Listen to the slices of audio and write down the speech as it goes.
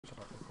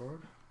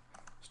record.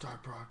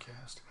 Start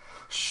broadcast.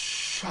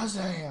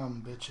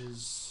 Shazam,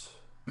 bitches.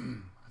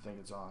 I think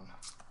it's on.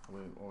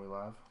 Are we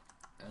live?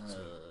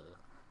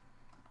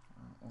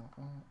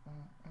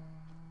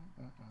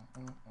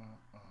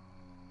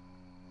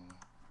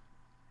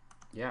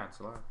 Yeah,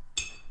 it's live.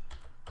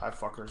 Hi,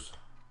 fuckers.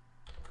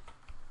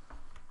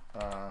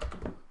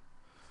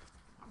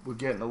 We're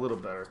getting a little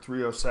better.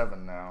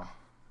 307 now.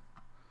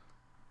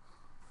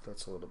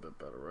 That's a little bit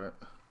better, right?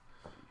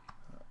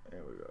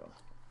 There we go.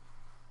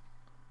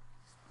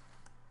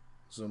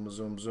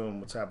 Zoom.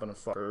 What's happening,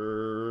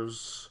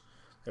 fuckers?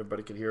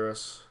 Everybody can hear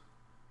us.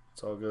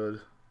 It's all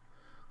good.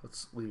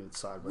 Let's leave it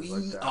sideways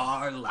like that. We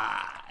are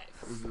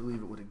live.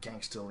 Leave it with a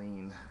gangsta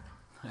lean.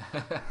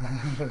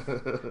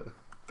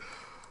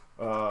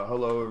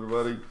 Hello,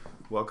 everybody.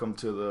 Welcome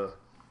to the,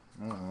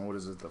 I don't know, what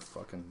is it, the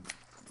fucking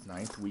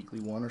 9th weekly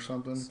one or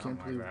something?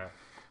 Something like that.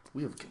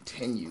 We have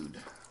continued.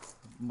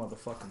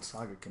 Motherfucking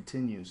saga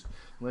continues.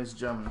 Ladies and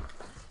gentlemen,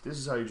 this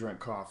is how you drink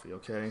coffee,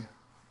 okay?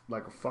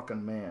 Like a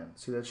fucking man.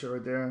 See that shit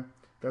right there?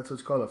 That's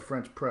what's called a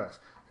French press.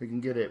 You can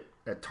get it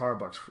at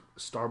Starbucks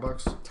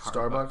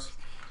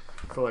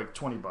for like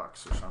 $20 or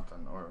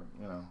something, or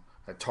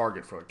at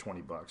Target for like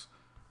 $20.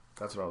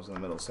 That's what I was in the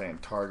middle of saying.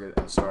 Target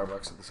and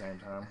Starbucks at the same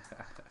time.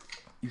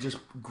 You just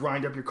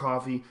grind up your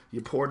coffee,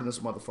 you pour it in this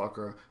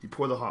motherfucker, you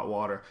pour the hot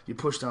water, you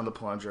push down the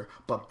plunger,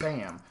 but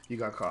bam, you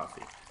got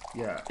coffee.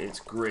 Yeah, it's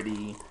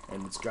gritty,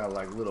 and it's got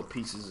like little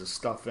pieces of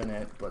stuff in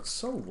it, but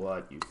so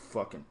what, you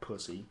fucking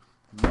pussy.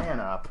 Man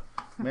up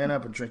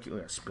and drink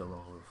your, spill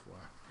all over the floor.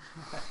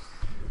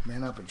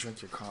 Man up and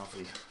drink your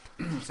coffee.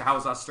 So how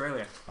was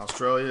Australia?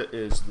 Australia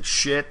is the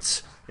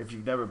shit. If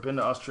you've never been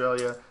to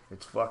Australia,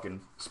 it's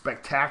fucking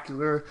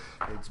spectacular.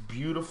 It's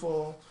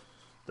beautiful.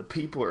 The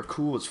people are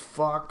cool as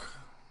fuck.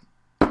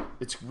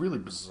 It's really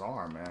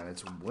bizarre, man.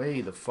 It's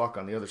way the fuck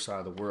on the other side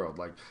of the world.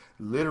 Like,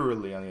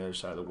 literally on the other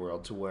side of the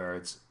world, to where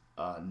it's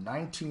a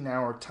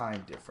 19-hour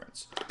time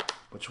difference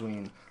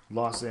between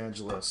Los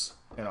Angeles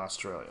and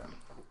Australia.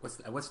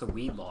 What's the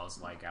weed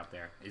laws like out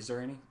there? Is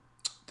there any?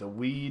 The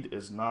weed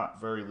is not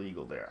very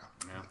legal there.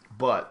 Yeah.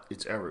 But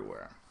it's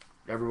everywhere.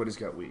 Everybody's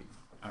got weed.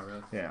 Oh,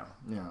 really? Yeah,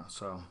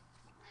 so...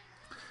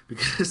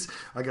 Because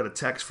I got a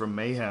text from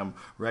Mayhem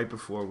right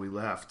before we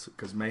left,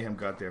 because Mayhem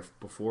got there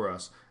before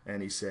us,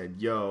 and he said,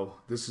 yo,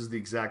 this is the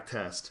exact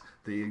text.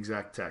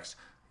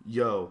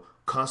 Yo,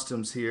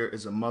 customs here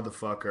is a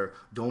motherfucker.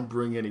 Don't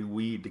bring any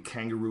weed to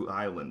Kangaroo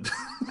Island.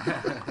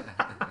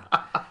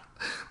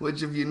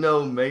 Which, if you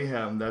know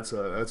Mayhem, that's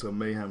a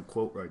Mayhem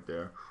quote right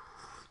there.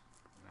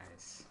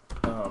 Nice.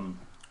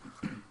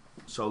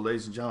 So,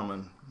 ladies and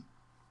gentlemen,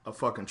 a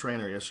fucking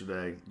trainer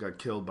yesterday got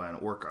killed by an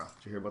orca.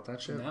 Did you hear about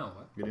that shit? No.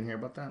 What? You didn't hear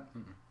about that?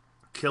 Mm-mm.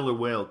 Killer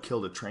whale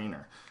killed a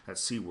trainer at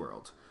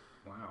SeaWorld.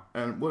 Wow.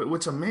 And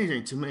what's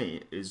amazing to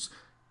me is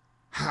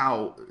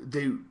how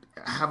they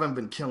haven't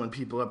been killing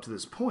people up to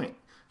this point.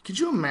 Could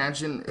you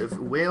imagine if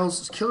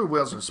killer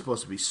whales are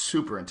supposed to be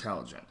super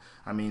intelligent.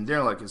 I mean,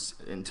 they're like as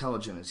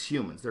intelligent as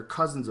humans. They're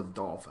cousins of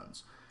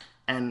dolphins.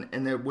 And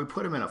we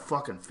put them in a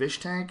fucking fish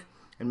tank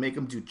and make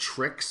them do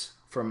tricks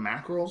for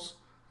mackerels.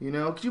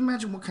 Could you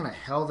imagine what kind of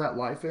hell that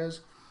life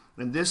is?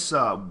 And this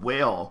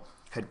whale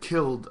had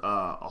killed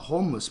a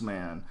homeless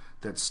man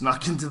that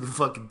snuck into the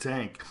fucking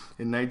tank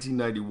in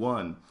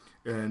 1991.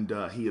 And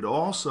he had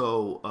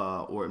also,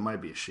 or it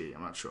might be a she,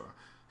 I'm not sure,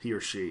 he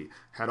or she,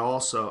 had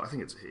also, I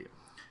think it's a he,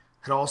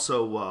 had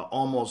also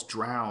almost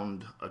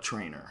drowned a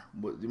trainer.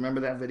 You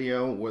remember that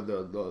video where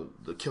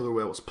the killer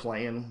whale was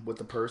playing with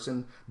the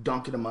person,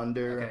 dunking him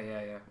under?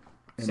 Okay, yeah.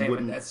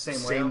 And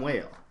Same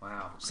whale?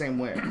 Wow. Same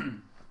whale.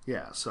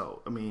 Yeah,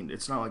 so, I mean,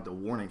 it's not like the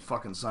warning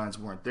fucking signs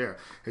weren't there.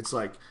 It's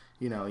like,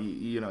 you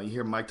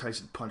hear Mike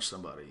Tyson punch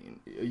somebody.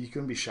 You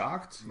couldn't be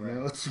shocked? Right.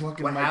 It's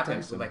fucking what Mike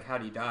happened? Tyson. Like, how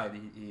did he die?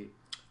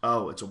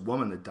 Oh, it's a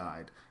woman that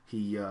died.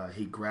 He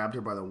grabbed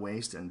her by the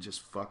waist and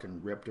just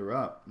fucking ripped her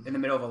up. In the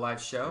middle of a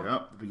live show?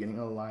 Yep, the beginning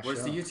of the live Where's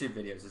show. the YouTube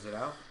videos? Is it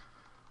out?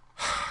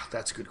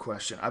 That's a good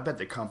question. I bet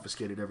they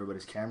confiscated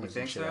everybody's cameras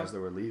and shit as they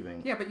were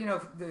leaving. Yeah, but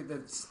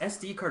the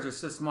SD cards are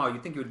so small,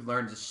 you'd think you would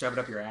learn to shove it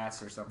up your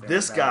ass or something.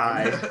 This like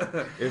guy,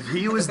 if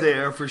he was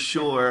there for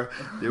sure,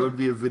 there would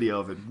be a video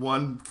of it.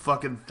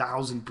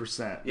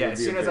 1,000%. Yeah, as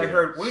soon as I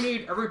heard, we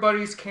need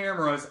everybody's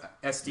cameras,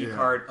 SD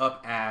card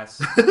up ass.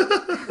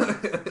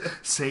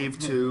 Save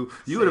to.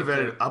 You would have had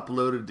it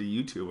uploaded to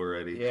YouTube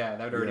already. Yeah,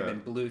 that would already been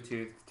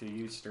Bluetooth to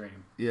Ustream.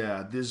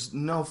 Yeah, there's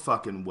no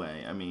fucking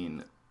way. I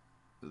mean,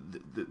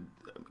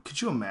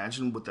 could you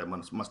imagine what that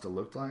must have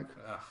looked like?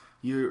 Ugh.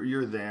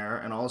 You're there,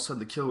 and all of a sudden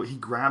the killer, he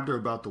grabbed her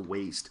about the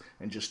waist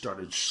and just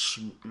started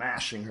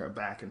smashing her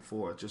back and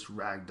forth, just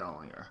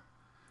ragdolling her.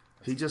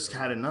 He just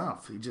had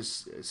enough. He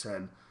just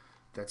said,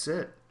 that's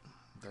it,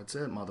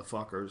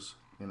 motherfuckers,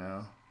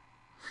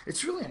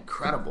 It's really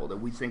incredible that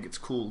we think it's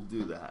cool to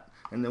do that.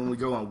 And then we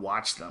go and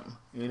watch them,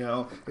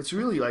 It's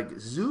really like,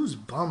 zoos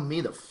bum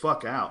me the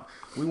fuck out.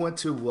 We went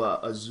to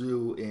a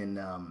zoo in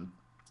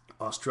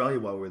Australia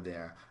while we were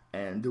there,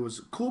 and there was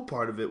a cool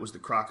part of it was the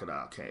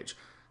crocodile cage.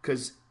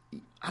 Because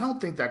I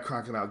don't think that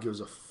crocodile gives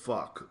a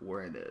fuck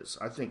where it is.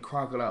 I think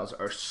crocodiles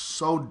are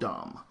so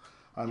dumb.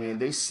 I mean,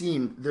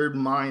 their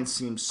minds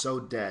seem so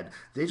dead.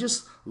 They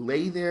just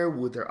lay there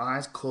with their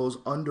eyes closed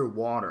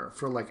underwater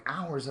for like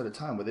hours at a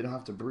time where they don't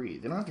have to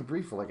breathe. They don't have to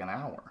breathe for like an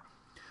hour.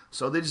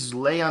 So they just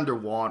lay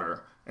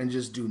underwater and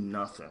just do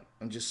nothing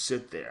and just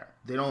sit there.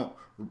 They don't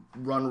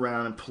run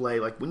around and play.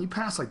 Like when you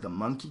pass like the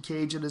monkey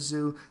cage at a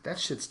zoo, that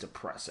shit's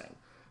depressing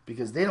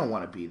because they don't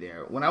want to be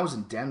there. When I was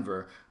in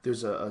Denver,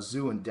 there's a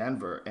zoo in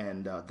Denver,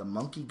 and the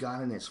monkey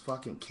got in his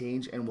fucking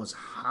cage and was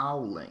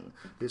howling.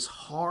 This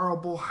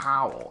horrible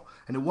howl.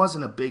 And it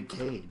wasn't a big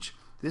cage.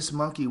 This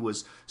monkey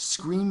was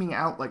screaming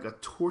out like a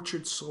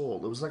tortured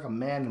soul. It was like a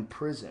man in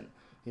prison.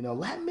 You know,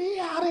 let me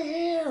out of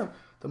here.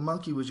 The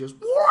monkey was just,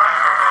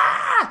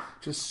 Wah!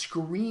 Just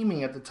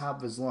screaming at the top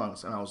of his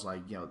lungs. And I was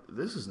like,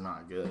 this is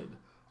not good.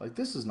 Like,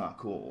 this is not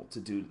cool to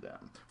do to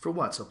them. For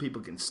what? So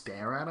people can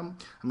stare at them?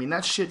 I mean,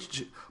 that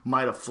shit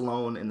might have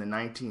flown in the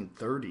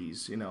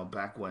 1930s,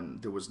 back when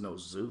there was no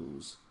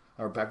zoos.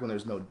 Or back when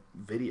there's no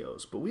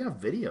videos. But we have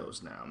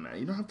videos now, man.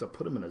 You don't have to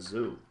put them in a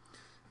zoo,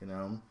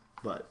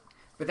 But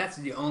that's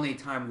the only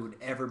time we would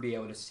ever be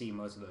able to see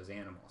most of those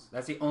animals.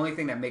 That's the only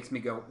thing that makes me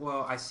go,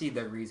 well, I see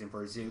the reason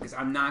for a zoo. Because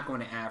I'm not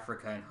going to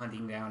Africa and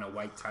hunting down a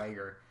white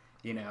tiger,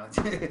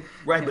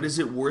 Right, but is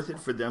it worth it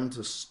for them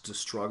to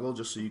struggle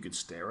just so you could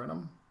stare at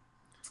them?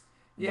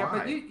 Yeah, Why?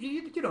 But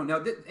you don't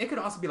know. It could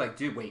also be like,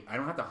 dude, wait, I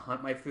don't have to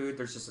hunt my food.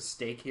 There's just a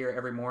steak here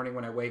every morning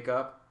when I wake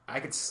up. I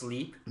could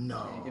sleep.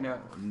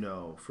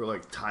 No. For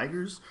like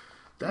tigers,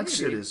 that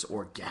shit is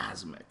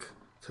orgasmic.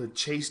 To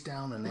chase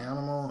down an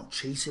animal,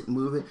 chase it,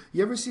 move it.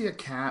 You ever see a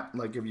cat,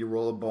 like if you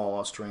roll a ball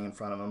or string in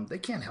front of them, they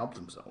can't help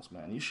themselves,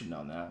 man. You should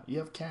know that. You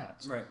have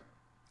cats. Right.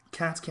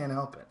 Cats can't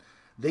help it.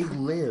 They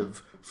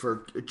live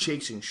for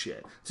chasing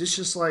shit. It's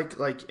just like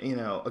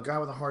a guy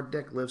with a hard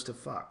dick lives to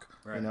fuck.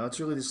 Right. It's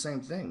really the same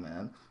thing,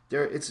 man.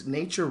 It's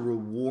nature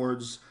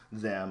rewards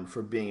them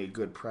for being a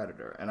good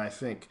predator, and I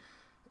think,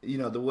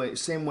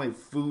 same way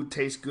food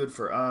tastes good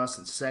for us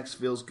and sex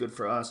feels good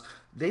for us,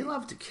 they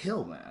love to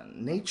kill, man.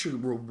 Nature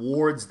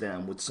rewards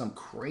them with some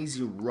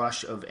crazy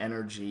rush of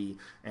energy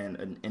and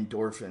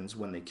endorphins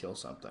when they kill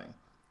something.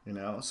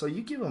 So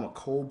you give them a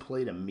cold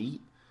plate of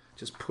meat.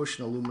 Just push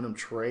an aluminum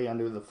tray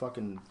under the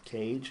fucking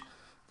cage.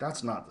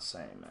 That's not the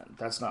same, man.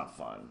 That's not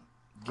fun.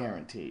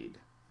 Guaranteed.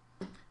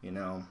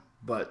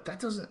 But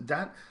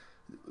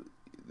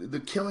the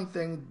killing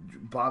thing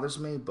bothers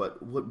me,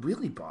 but what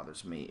really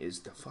bothers me is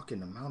the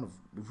fucking amount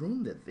of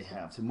room that they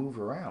have to move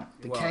around.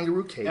 The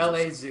kangaroo cage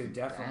LA Zoo,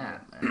 definitely.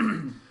 Bad,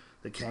 man.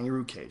 The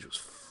kangaroo cage was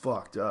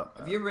fucked up.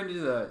 Have you ever been to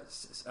the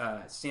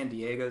San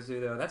Diego Zoo,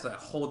 though? That's a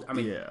whole... I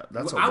mean, yeah,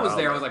 that's I was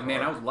there, I was like,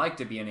 man, I would like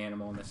to be an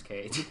animal in this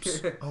cage.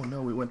 Oh,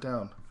 no, we went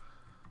down.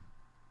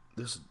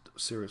 There's a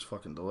serious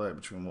fucking delay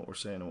between what we're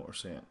saying and what we're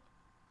seeing.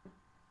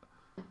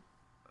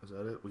 Is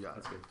that it? We got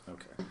it.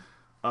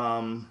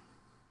 Okay.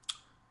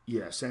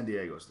 Yeah, San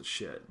Diego's the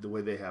shit. The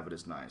way they have it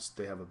is nice.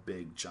 They have a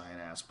big,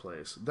 giant-ass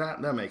place. That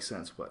makes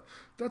sense, but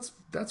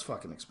that's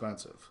fucking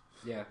expensive.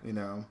 Yeah.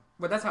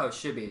 But that's how it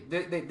should be.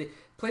 The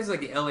places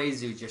like the LA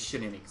Zoo just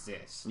shouldn't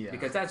exist. Yeah.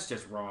 Because that's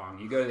just wrong.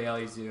 You go to the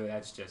LA Zoo,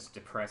 that's just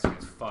depressing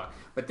as fuck.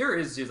 But there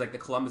is zoos like the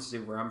Columbus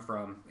Zoo, where I'm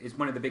from, is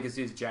one of the biggest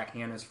zoos. Jack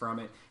Hanna's from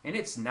it, and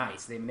it's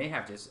nice. They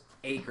have just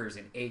acres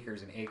and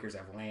acres and acres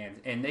of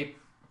land, and they,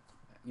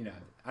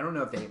 I don't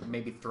know if they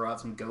maybe throw out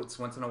some goats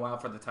once in a while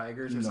for the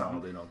tigers or something.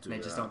 No, they don't do that.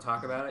 They just don't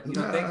talk about it. You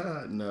don't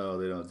think? No,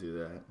 they don't do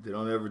that. They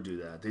don't ever do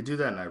that. They do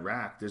that in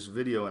Iraq. There's a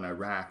video in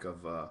Iraq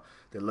of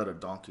they let a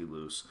donkey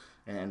loose.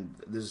 And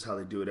this is how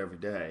they do it every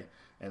day.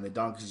 And the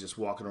donkey's just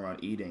walking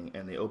around eating,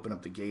 and they open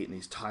up the gate, and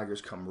these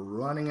tigers come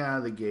running out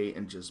of the gate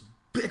and just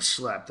bitch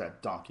slap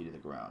that donkey to the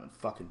ground and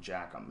fucking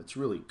jack them. It's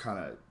really kind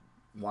of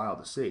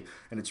wild to see,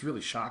 and it's really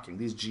shocking.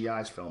 These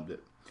GIs filmed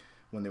it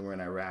when they were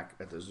in Iraq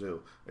at the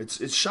zoo.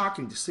 It's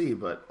shocking to see,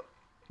 but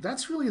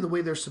that's really the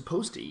way they're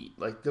supposed to eat.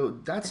 Like,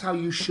 that's how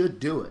you should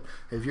do it.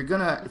 If you're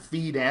gonna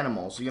feed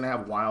animals, you're gonna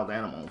have wild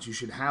animals. You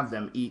should have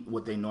them eat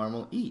what they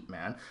normally eat,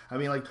 man. I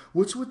mean, like,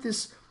 what's with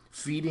this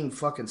feeding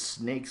fucking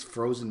snakes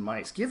frozen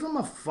mice? Give them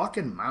a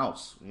fucking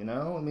mouse, I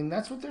mean,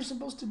 that's what they're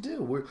supposed to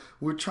do.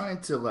 We're trying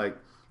to, like,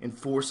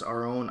 enforce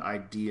our own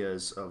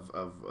ideas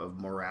of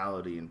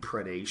morality and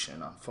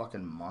predation on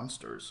fucking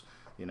monsters.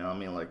 I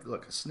mean, like,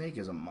 look, a snake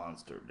is a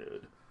monster,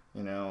 dude.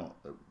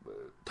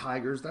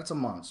 Tigers, that's a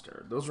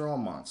monster. Those are all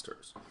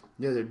monsters.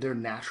 They're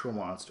natural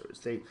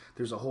monsters.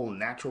 There's a whole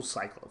natural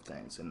cycle of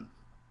things, and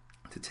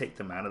to take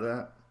them out of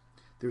that,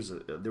 there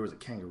was a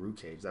kangaroo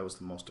cage. That was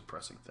the most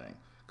depressing thing.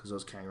 Because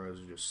those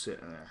kangaroos are just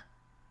sitting there.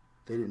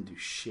 They didn't do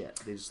shit.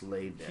 They just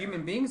laid there.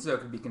 Human beings, though,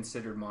 could be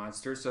considered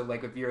monsters. So,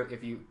 like, if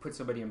you put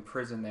somebody in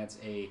prison that's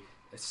a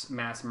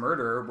mass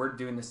murderer, we're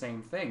doing the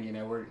same thing.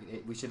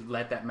 We should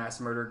let that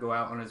mass murderer go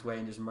out on his way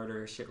and just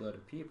murder a shitload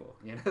of people.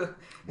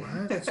 What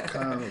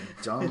kind of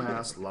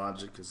dumbass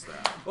logic is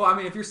that? Well, I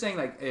mean, if you're saying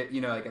like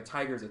like a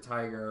tiger's a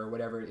tiger or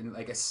whatever, and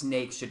like a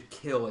snake should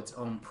kill its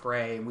own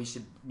prey, and we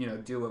should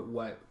do it.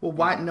 Well,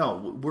 why?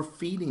 No, we're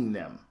feeding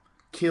them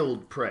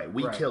killed prey.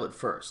 We right. kill it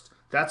first.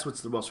 That's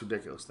what's the most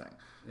ridiculous thing,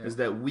 is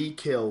that we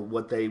kill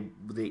what they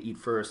eat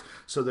first,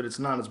 so that it's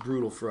not as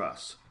brutal for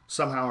us.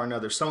 Somehow or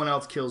another, someone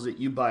else kills it,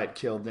 you buy it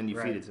killed, then you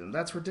feed it to them.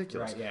 That's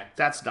ridiculous. Right, yeah.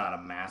 That's not a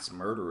mass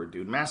murderer,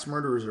 dude. Mass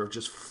murderers are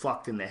just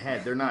fucked in the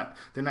head. They're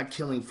not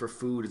killing for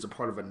food as a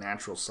part of a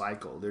natural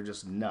cycle. They're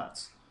just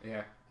nuts.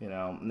 Yeah. You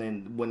know, and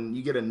then when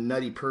you get a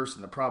nutty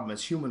person, the problem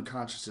is human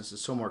consciousness is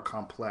so more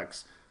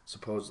complex,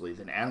 supposedly,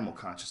 than animal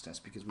consciousness,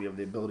 because we have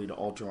the ability to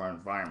alter our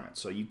environment.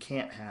 So you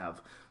can't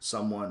have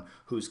someone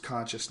whose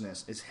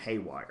consciousness is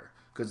haywire,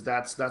 because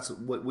that's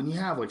what, when you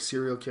have like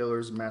serial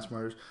killers and mass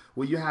murderers,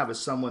 what you have is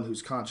someone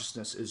whose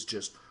consciousness is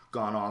just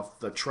gone off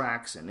the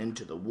tracks and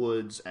into the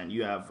woods, and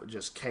you have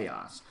just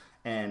chaos.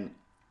 And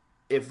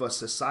if a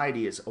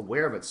society is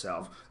aware of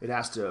itself, it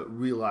has to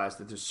realize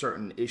that there's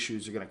certain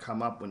issues are going to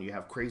come up when you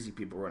have crazy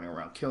people running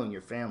around killing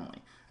your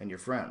family and your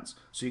friends.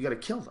 So you got to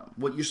kill them.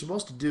 What you're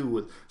supposed to do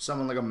with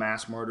someone like a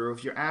mass murderer,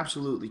 if you're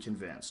absolutely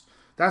convinced,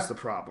 that's the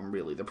problem,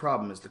 really. The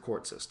problem is the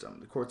court system.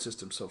 The court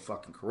system's so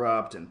fucking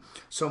corrupt, and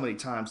so many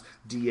times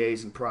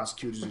DAs and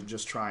prosecutors are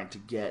just trying to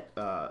get,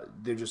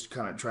 they're just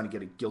kind of trying to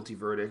get a guilty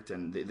verdict,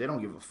 and they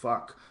don't give a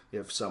fuck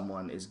if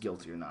someone is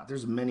guilty or not.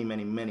 There's many,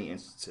 many, many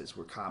instances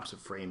where cops have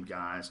framed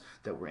guys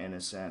that were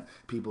innocent.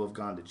 People have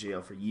gone to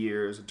jail for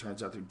years. It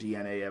turns out through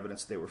DNA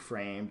evidence they were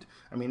framed.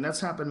 I mean,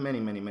 that's happened many,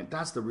 many, many.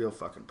 That's the real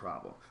fucking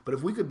problem. But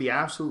if we could be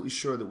absolutely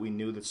sure that we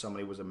knew that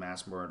somebody was a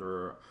mass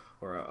murderer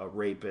or a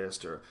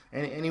rapist or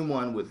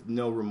anyone with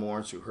no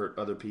remorse who hurt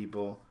other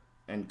people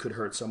and could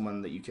hurt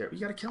someone that you care, you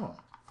got to kill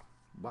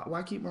them.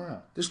 Why keep them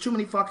around? There's too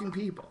many fucking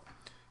people.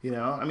 You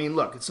know, I mean,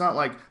 look, it's not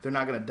like they're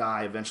not going to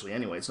die eventually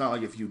anyway. It's not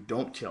like if you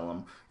don't kill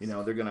them, you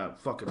know, they're going to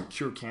fucking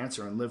cure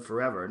cancer and live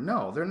forever.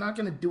 No, they're not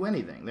going to do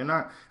anything. They're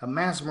not, a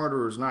mass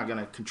murderer is not going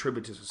to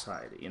contribute to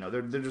society. You know,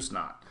 they're just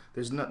not.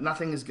 There's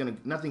nothing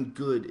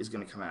good is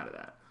going to come out of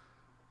that.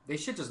 They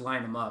should just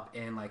line them up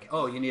and like,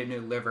 oh, you need a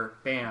new liver,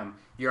 bam,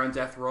 you're on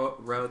death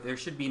row. There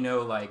should be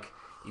no like,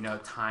 you know,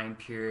 time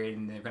period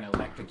and they're going to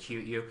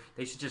electrocute you.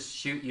 They should just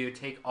shoot you,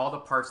 take all the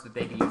parts that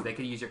they could use. They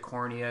could use your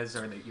corneas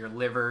or your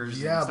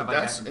livers. Yeah, and stuff but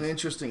like that's that. an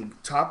interesting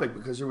topic,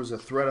 because there was a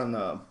thread on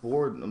the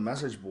board, the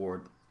message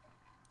board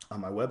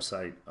on my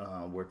website,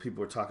 where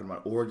people were talking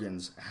about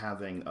organs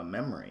having a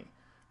memory.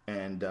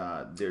 And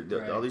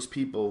right. All these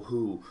people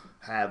who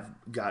have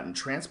gotten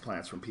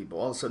transplants from people,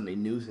 all of a sudden they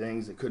knew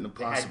things they couldn't have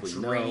possibly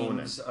known. They had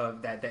dreams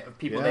of that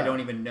people they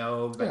don't even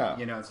know, but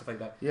you know, and stuff like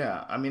that.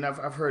 Yeah, I mean,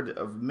 I've heard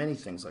of many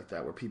things like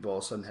that where people all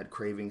of a sudden had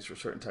cravings for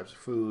certain types of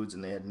foods,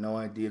 and they had no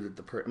idea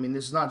that I mean,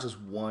 this is not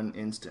just one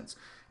instance.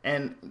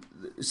 And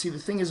see, the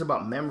thing is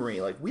about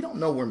memory, like, we don't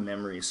know where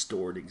memory is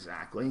stored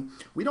exactly.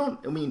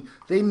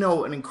 They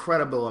know an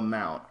incredible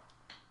amount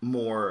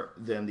more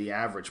than the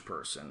average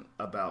person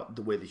about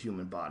the way the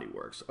human body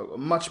works.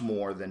 Much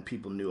more than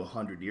people knew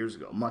 100 years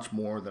ago. Much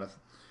more than,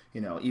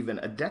 even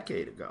a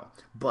decade ago.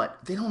 But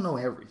they don't know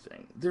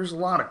everything. There's a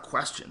lot of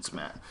questions,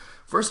 man.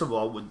 First of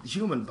all, with the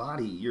human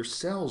body, your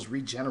cells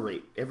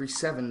regenerate every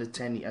 7 to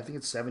 10 years. I think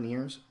it's 7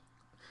 years.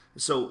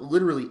 So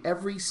literally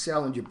every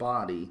cell in your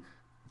body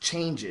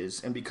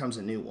changes and becomes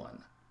a new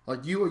one.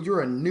 Like,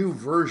 you're a new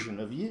version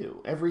of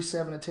you every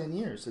 7 to 10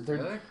 years.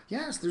 Really?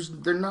 Yes,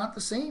 they're not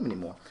the same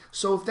anymore.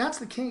 So if that's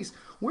the case,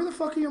 where the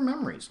fuck are your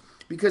memories?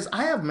 Because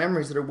I have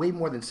memories that are way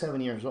more than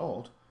 7 years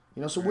old.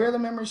 So where are the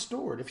memories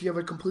stored if you have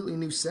a completely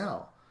new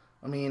cell?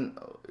 I mean,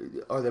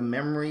 are the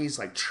memories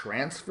like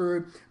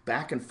transferred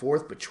back and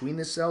forth between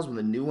the cells when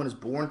the new one is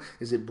born?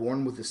 Is it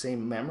born with the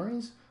same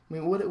memories? I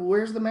mean,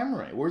 where's the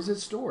memory? Where's it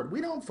stored?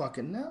 We don't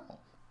fucking know.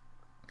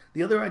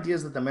 The other idea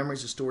is that the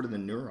memories are stored in the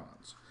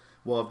neurons.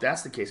 Well, if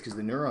that's the case, because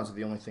the neurons are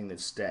the only thing that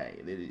stay.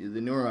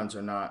 The neurons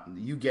are not,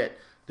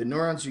 the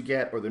neurons you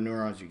get are the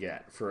neurons you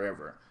get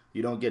forever.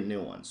 You don't get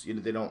new ones.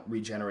 They don't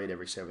regenerate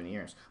every 7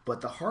 years. But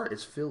the heart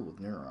is filled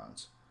with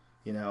neurons.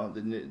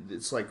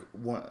 It's like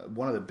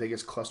one of the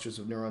biggest clusters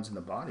of neurons in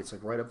the body. It's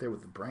like right up there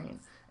with the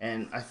brain.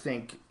 And I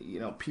think,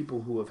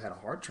 people who have had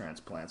heart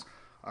transplants,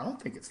 I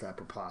don't think it's that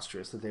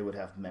preposterous that they would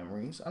have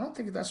memories. I don't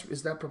think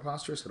is that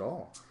preposterous at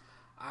all.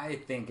 I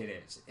think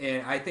it is.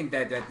 And I think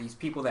that these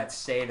people that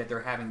say that they're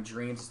having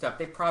dreams and stuff,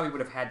 they probably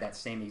would have had that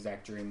same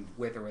exact dream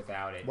with or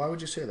without it. Why would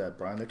you say that,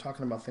 Brian? They're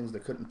talking about things they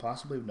couldn't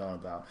possibly have known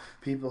about.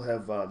 People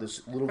have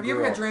this little girl. Have you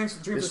ever had dreams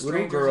this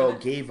little girl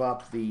gave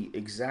up the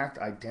exact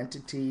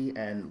identity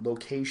and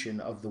location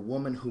of the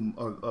woman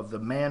of the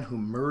man who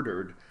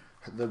murdered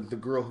the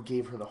girl who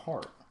gave her the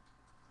heart.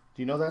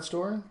 Do you know that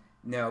story?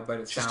 No, but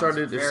it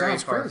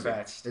sounds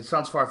far-fetched. It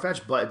sounds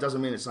far-fetched, but it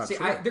doesn't mean it's not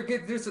true.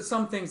 There's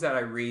some things that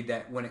I read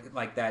that when it,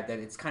 like that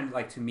it's kind of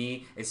like, to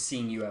me, is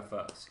seeing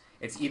UFOs.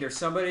 It's either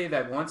somebody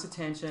that wants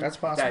attention, that's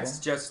possible, that's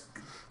just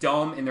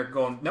dumb, and they're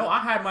going, no, I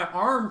had my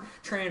arm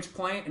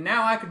transplant, and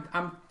now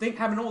I'm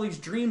having all these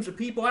dreams of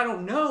people I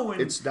don't know.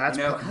 And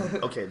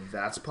okay,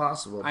 that's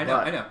possible. I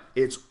know.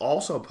 It's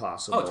also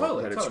possible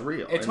that it's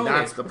real, and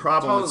that's the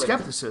problem with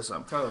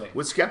skepticism. Totally.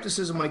 With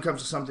skepticism, when it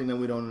comes to something that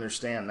we don't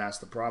understand, that's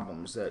the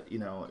problem. Is that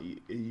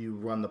you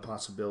run the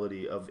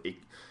possibility of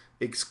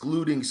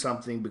excluding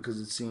something because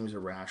it seems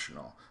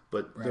irrational.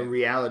 But the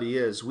reality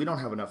is we don't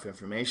have enough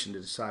information to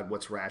decide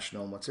what's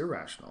rational and what's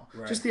irrational.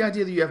 Just the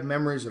idea that you have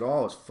memories at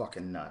all is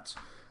fucking nuts.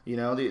 You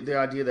know, the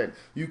idea that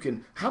you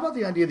can... How about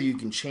the idea that you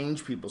can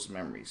change people's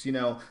memories? You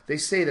know, they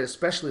say that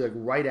especially like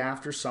right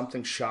after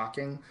something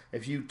shocking,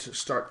 if you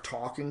start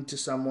talking to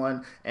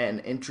someone and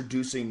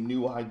introducing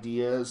new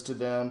ideas to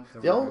them,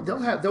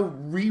 they'll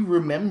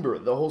re-remember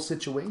the whole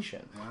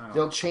situation. Wow.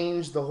 They'll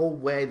change the whole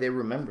way they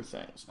remember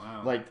things.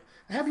 Wow. Like,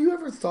 have you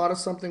ever thought of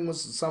something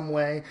was some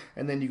way,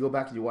 and then you go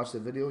back and you watch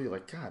the video, you're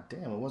like, God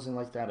damn, it wasn't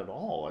like that at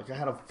all. Like, I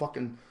had a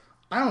fucking...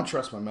 I don't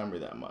trust my memory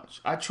that much.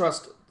 I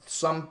trust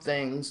some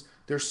things...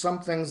 There's some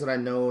things that I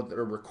know that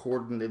are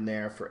recorded in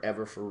there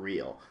forever for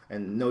real,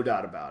 and no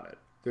doubt about it.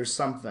 There's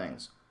some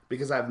things,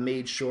 because I've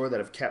made sure that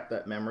I've kept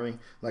that memory.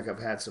 Like, I've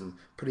had some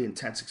pretty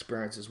intense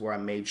experiences where I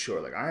made sure,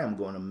 like, I am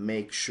going to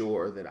make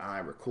sure that I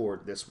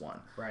record this one.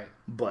 Right.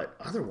 But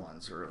other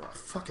ones are a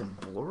fucking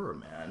blur,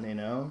 man, you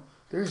know?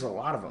 There's a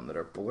lot of them that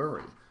are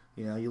blurry.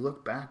 You know, you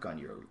look back on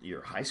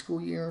your high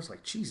school years,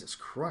 like, Jesus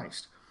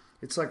Christ.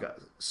 It's like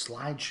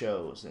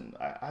slideshows, and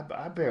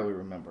I barely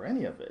remember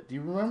any of it. Do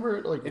you remember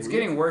it? Like, it's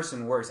getting worse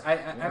and worse.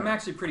 I'm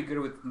actually pretty good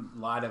with a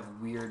lot of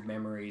weird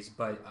memories,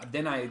 but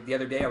then the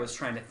other day I was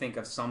trying to think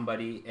of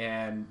somebody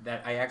and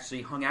that I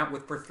actually hung out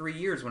with for 3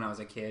 years when I was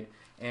a kid,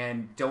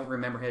 and don't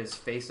remember his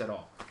face at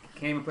all.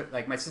 Can't even put,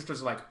 like, my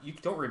sisters were like, you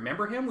don't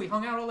remember him? We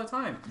hung out all the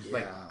time. Yeah.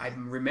 Like, I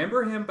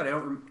remember him, but I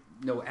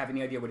don't have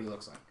any idea what he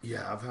looks like.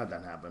 Yeah, I've had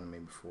that happen to me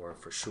before,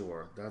 for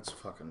sure. That's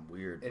fucking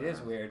weird. It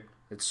is weird.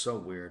 It's so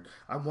weird.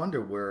 I wonder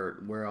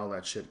where all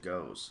that shit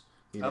goes.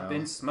 You Up know?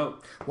 in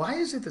smoke. Why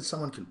is it that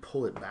someone can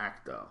pull it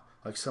back, though?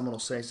 Like, someone will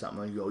say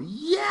something and you go,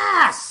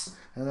 yes!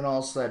 And then all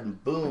of a sudden,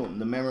 boom,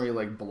 the memory,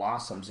 like,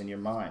 blossoms in your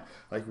mind.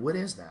 Like, what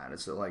is that?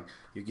 Is it like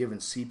you're giving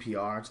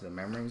CPR to the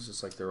memories?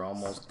 It's like they're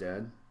almost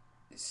dead?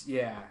 It's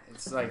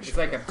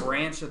like a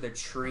branch of the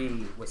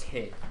tree was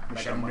hit.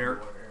 Like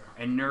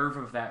a nerve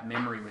of that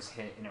memory was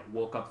hit, and it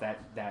woke up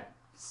that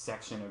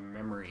section of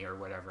memory or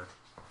whatever.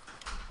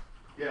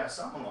 Yeah,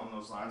 something along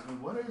those lines. I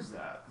mean, what is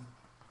that?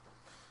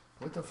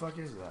 What the fuck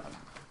is that?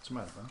 What's the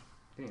matter, bro?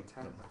 Being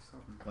attacked by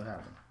something. What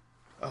happened?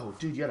 Oh,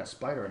 dude, you got a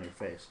spider on your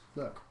face.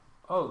 Look.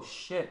 Oh,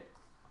 shit.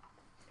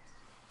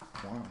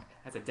 Wow.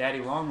 That's a daddy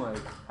long leg.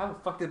 How the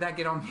fuck did that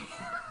get on me?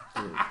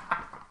 Dude,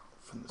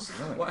 from the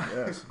ceiling,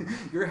 yes.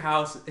 Your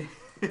house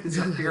is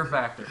a fear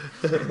factor.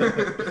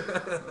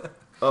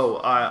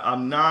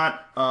 I'm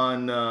not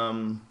on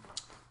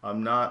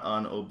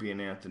Opie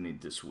and Anthony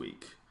this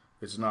week.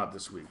 It's not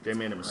this week. They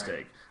made a mistake.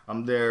 Right.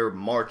 I'm there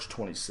March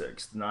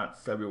 26th,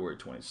 not February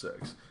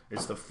 26th.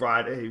 It's the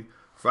Friday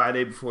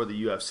before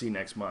the UFC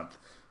next month.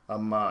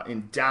 I'm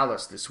in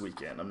Dallas this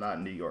weekend. I'm not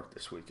in New York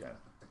this weekend.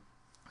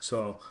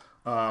 So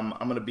I'm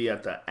going to be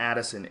at the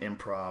Addison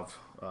Improv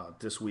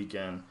this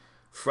weekend.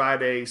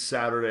 Friday,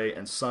 Saturday,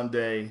 and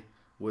Sunday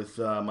with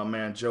my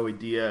man Joey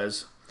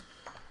Diaz.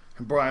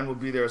 And Brian will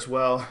be there as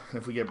well. And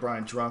if we get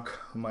Brian drunk,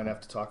 we might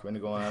have to talk him into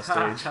going on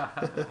stage.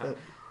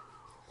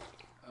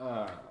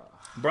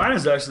 Brian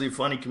is actually a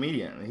funny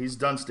comedian. He's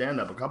done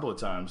stand-up a couple of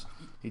times.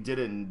 He did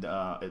it in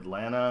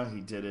Atlanta.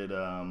 He did it...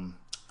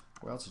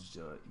 where else did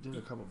you do it? He did it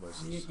a couple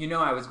places. You know,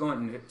 I was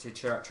going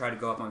to try to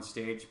go up on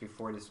stage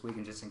before this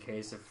weekend just in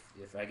case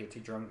if I get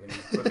too drunk and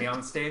put me on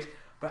the stage.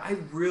 But it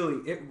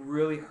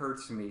really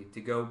hurts me to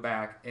go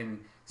back and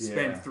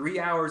spend 3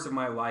 hours of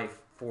my life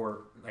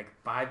for like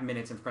 5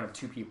 minutes in front of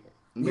two people.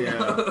 Yeah,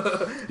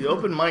 the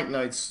open mic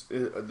nights,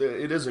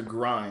 it is a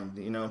grind.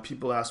 You know,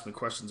 people ask me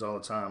questions all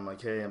the time,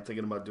 like, "Hey, I'm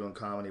thinking about doing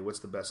comedy. What's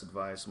the best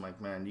advice?" I'm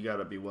like, "Man, you got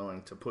to be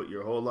willing to put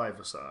your whole life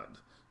aside.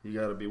 You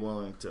got to be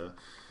willing to,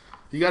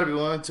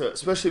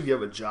 especially if you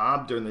have a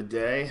job during the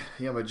day.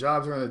 You have a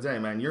job during the day,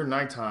 man. Your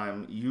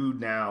nighttime,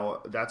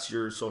 that's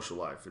your social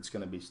life. It's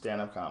going to be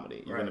stand-up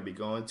comedy. You're going to be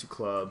going to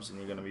clubs and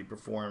you're going to be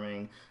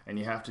performing, and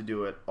you have to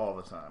do it all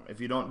the time.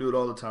 If you don't do it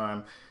all the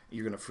time,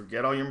 you're going to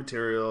forget all your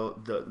material.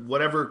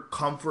 Whatever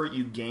comfort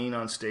you gain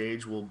on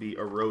stage will be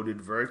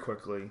eroded very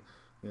quickly.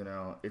 You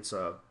know, it's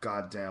a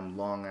goddamn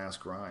long-ass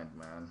grind,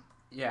 man.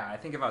 Yeah, I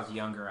think if I was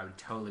younger, I would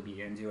totally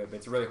be into it, but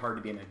it's really hard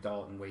to be an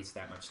adult and waste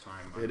that much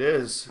time. It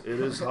is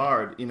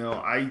hard. You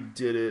know, I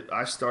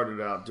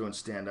started out doing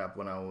stand-up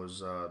when I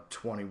was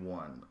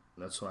 21.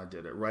 That's when I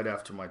did it, right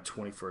after my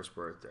 21st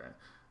birthday.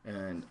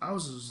 And I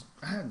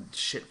had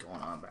shit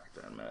going on back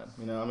then, man.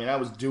 You know, I mean, I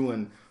was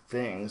doing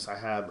things. I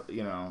had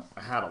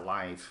a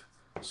life,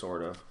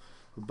 sort of,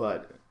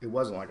 but it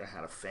wasn't like I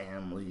had a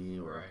family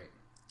or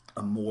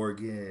a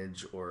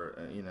mortgage or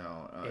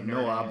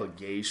no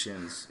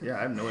obligations. Yeah,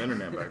 I had no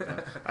internet back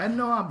then. I had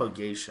no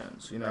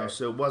obligations, you know.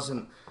 So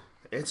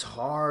it's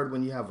hard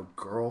when you have a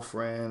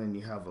girlfriend and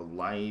you have a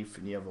life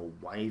and you have a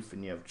wife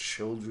and you have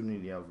children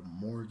and you have a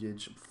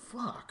mortgage.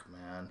 Fuck,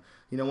 man.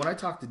 You know, when I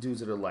talk to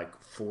dudes that are like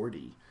 40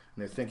 and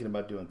they're thinking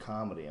about doing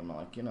comedy, I'm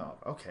like,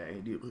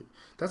 okay, dude,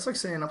 that's like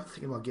saying I'm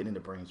thinking about getting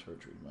into brain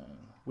surgery, man.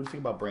 What do you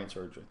think about brain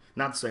surgery?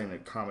 Not saying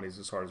that comedy is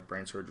as hard as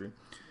brain surgery,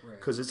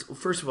 because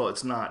first of all,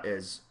 it's not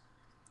as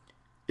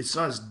it's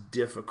not as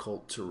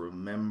difficult to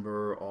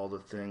remember all the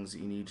things that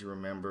you need to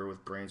remember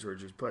with brain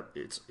surgeries, but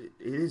it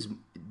is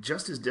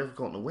just as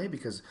difficult in a way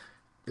because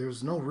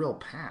there's no real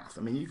path.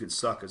 I mean, you could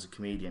suck as a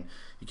comedian.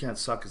 You can't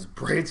suck as a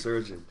brain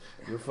surgeon.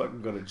 You'll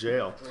fucking go to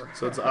jail.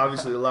 So it's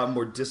obviously a lot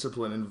more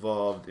discipline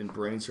involved in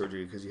brain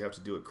surgery because you have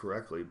to do it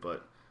correctly,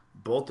 but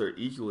both are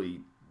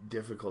equally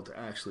difficult to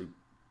actually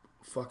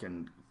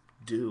fucking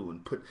do.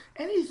 And put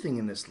anything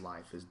in this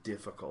life is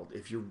difficult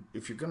if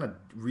you're gonna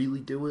really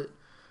do it.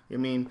 I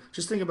mean,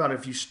 just think about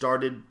if you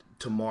started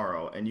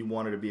tomorrow and you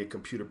wanted to be a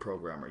computer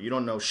programmer. You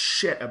don't know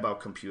shit about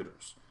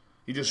computers.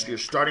 You're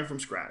starting from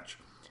scratch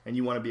and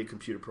you want to be a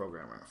computer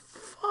programmer.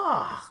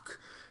 Fuck.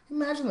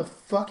 Imagine the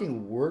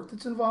fucking work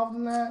that's involved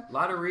in that. A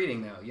lot of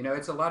reading, though. You know,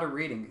 it's a lot of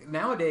reading.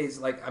 Nowadays,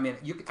 like, I mean,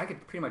 I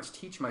could pretty much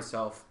teach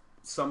myself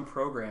some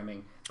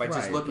programming by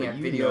just looking at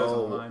videos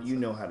online. You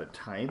know how to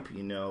type.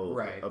 You know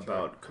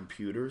about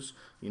computers.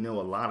 You know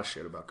a lot of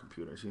shit about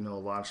computers. You know a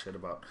lot of shit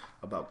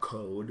about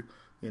code.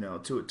 You know,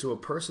 to a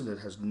person that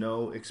has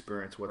no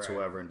experience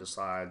whatsoever and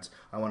decides,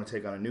 I want to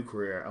take on a new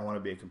career, I want to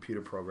be a computer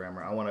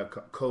programmer, I want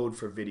to code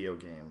for video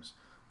games.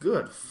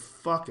 Good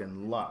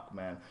fucking luck,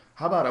 man.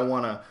 How about I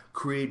want to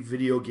create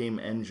video game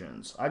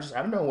engines? I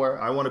don't know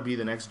where I want to be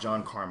the next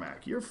John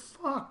Carmack. You're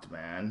fucked,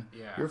 man.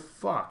 Yeah. You're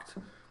fucked.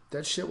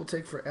 That shit will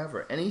take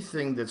forever.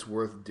 Anything that's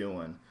worth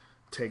doing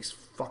takes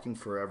fucking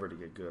forever to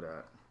get good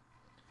at.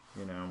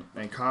 You know,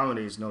 and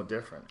comedy is no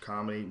different.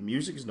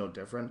 Music is no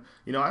different.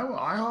 You know,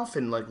 I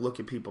often like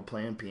look at people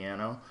playing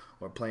piano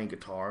or playing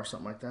guitar or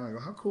something like that. I go,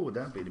 how cool would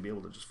that be to be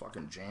able to just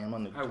fucking jam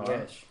on the guitar?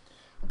 I wish.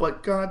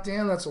 But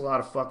goddamn, that's a lot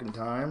of fucking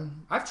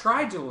time. I've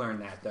tried to learn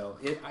that though.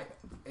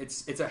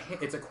 It's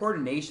a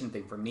coordination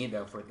thing for me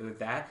though. With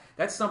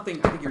that's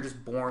something I think you're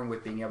just born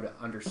with, being able to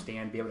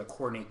understand, be able to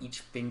coordinate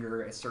each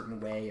finger a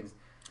certain way. And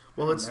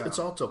well, it's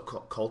also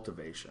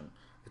cultivation.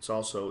 It's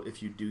also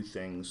if you do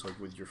things like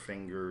with your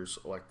fingers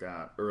like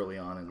that early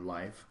on in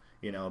life,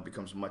 you know, it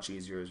becomes much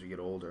easier as you get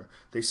older.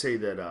 They say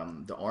that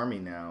the Army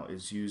now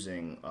is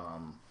using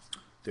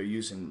they're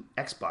using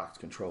Xbox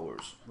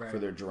controllers for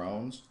their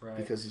drones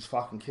because these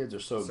fucking kids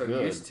are so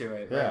good. Used to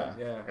it. Yeah. Right,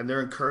 yeah. And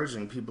they're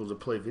encouraging people to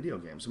play video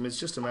games. I mean, it's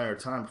just a matter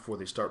of time before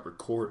they start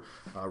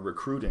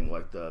recruiting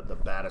like the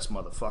baddest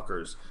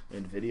motherfuckers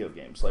in video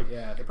games. Like,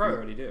 yeah, they probably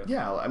already do.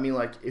 Yeah, I mean,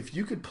 like if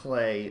you could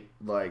play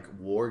like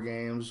war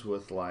games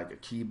with like a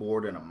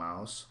keyboard and a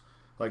mouse,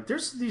 like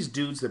there's these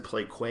dudes that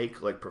play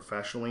Quake like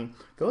professionally.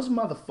 Those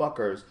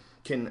motherfuckers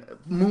can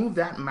move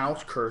that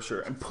mouse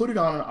cursor and put it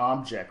on an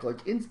object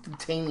like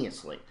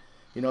instantaneously.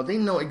 You know, they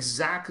know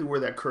exactly where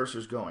that cursor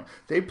is going.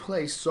 They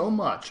play so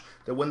much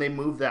that when they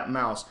move that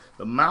mouse,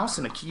 the mouse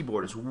and a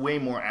keyboard is way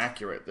more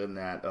accurate than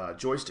that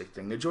joystick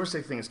thing. The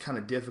joystick thing is kind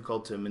of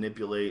difficult to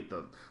manipulate,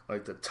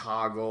 the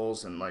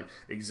toggles and like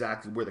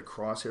exactly where the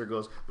crosshair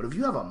goes. But if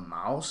you have a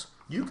mouse,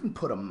 you can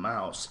put a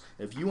mouse,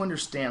 if you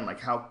understand like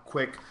how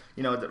quick,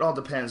 you know, it all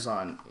depends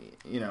on,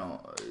 you know,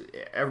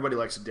 everybody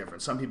likes it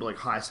different. Some people like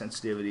high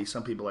sensitivity,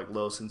 some people like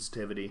low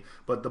sensitivity.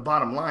 But the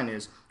bottom line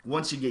is,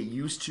 once you get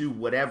used to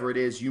whatever it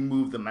is, you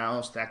move the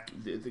mouse, that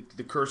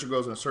the cursor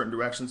goes in certain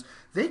directions,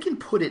 they can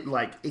put it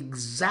like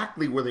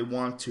exactly where they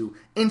want to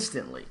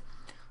instantly.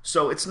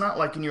 So it's not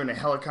like when you're in a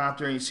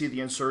helicopter and you see the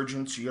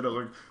insurgents, you gotta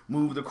like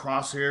move the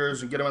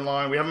crosshairs and get them in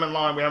line. We have them in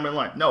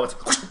line. No, it's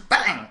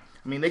bang.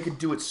 I mean, they could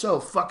do it so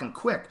fucking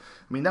quick.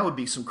 I mean, that would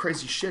be some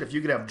crazy shit if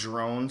you could have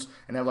drones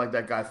and have like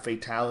that guy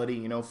Fatality.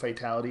 You know what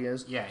Fatality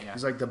is? Yeah.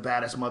 He's like the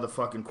baddest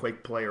motherfucking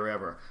Quake player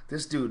ever.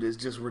 This dude is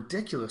just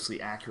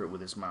ridiculously accurate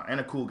with his mouse. And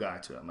a cool guy,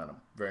 too. I met him.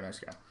 Very nice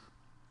guy.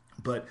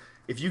 But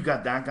if you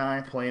got that guy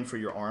playing for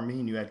your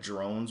army and you had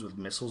drones with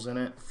missiles in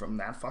it from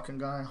that fucking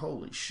guy,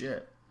 holy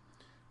shit.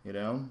 You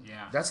know?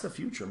 Yeah. That's the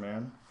future,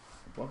 man.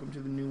 Welcome to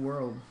the new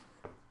world.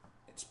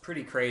 It's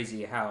pretty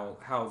crazy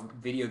how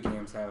video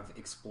games have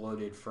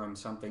exploded from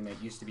something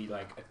that used to be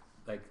like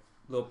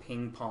little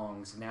ping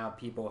pongs. Now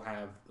people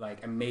have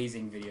like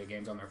amazing video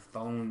games on their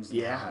phones.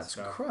 Yeah, it's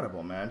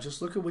incredible, man.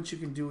 Just look at what you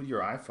can do with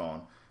your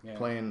iPhone. Yeah.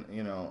 Playing,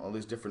 you know, all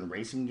these different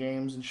racing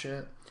games and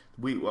shit.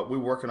 We're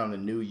working on the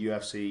new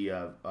UFC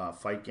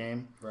fight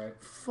game. Right.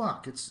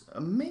 Fuck, it's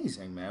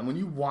amazing, man. When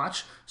you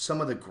watch some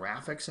of the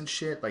graphics and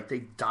shit, like they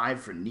dive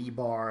for knee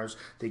bars,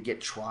 they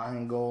get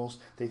triangles,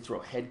 they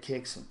throw head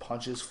kicks and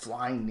punches,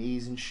 flying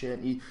knees and shit.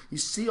 And you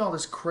see all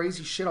this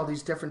crazy shit, all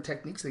these different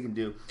techniques they can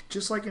do,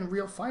 just like in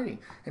real fighting.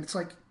 And it's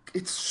like,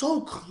 it's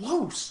so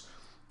close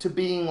to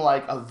being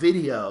like a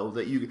video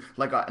that you,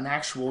 like an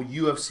actual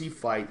UFC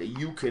fight that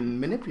you can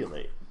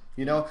manipulate.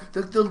 You know,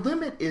 the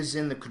limit is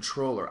in the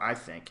controller, I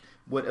think.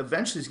 What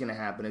eventually is going to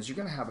happen is you're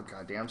going to have a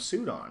goddamn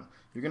suit on.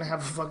 You're going to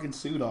have a fucking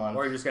suit on.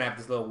 Or you're just going to have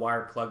this little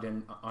wire plugged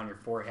in on your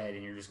forehead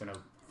and you're just going to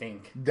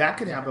think. That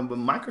could happen, but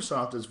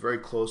Microsoft is very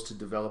close to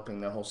developing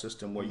that whole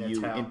system where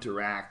you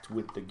interact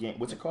with the game.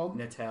 What's it called?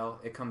 Natal.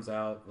 It comes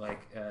out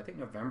like, I think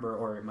November,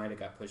 or it might have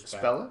got pushed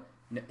back. Spell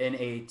it?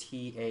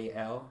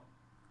 Natal.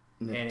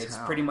 And it's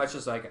pretty much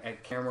just like a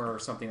camera or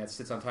something that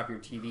sits on top of your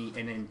TV,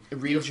 and then it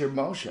reads your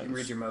motions. It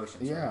reads your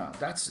motions. Yeah, right?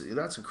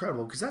 That's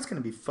incredible because that's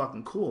going to be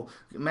fucking cool.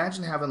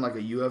 Imagine having like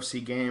a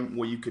UFC game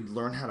where you could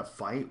learn how to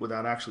fight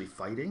without actually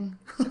fighting.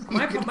 But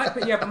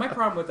my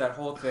problem with that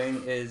whole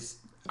thing is,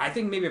 I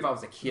think maybe if I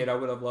was a kid, I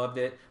would have loved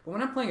it. But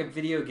when I'm playing a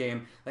video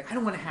game, like I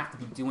don't want to have to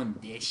be doing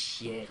this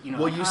shit. You know,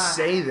 well, you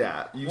say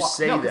that. You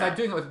say no, that. because I'm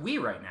doing it with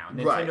Wii right now,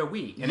 Nintendo right.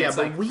 Wii. And yeah, it's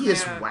but like, Wii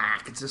is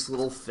whack. It's this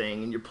little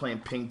thing, and you're playing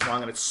ping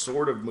pong, and it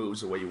sort of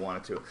moves the way you want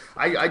it to.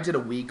 I did a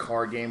Wii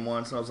car game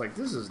once, and I was like,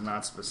 this is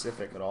not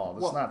specific at all.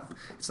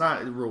 It's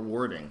not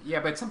rewarding.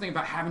 Yeah, but it's something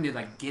about having to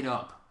like get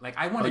up. Like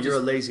I want to. You're a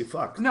lazy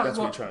fuck. No, that's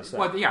what you're trying to say.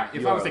 Well, yeah.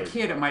 If I was a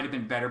kid, it might have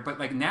been better. But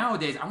like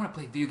nowadays, I want to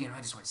play video game. I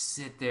just want to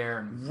sit there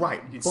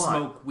and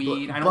smoke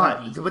weed.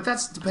 But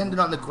that's dependent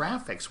on the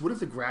graphics. What if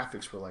the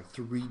graphics were like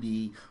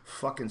 3D,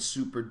 fucking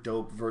super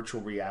dope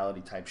virtual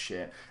reality type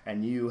shit,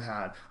 and you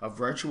had a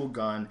virtual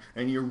gun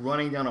and you're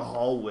running down a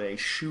hallway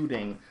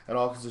shooting at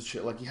all kinds of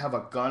shit. Like you have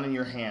a gun in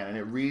your hand and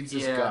it reads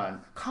this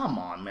gun. Come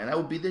on, man, that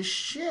would be the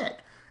shit.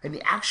 And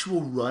the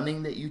actual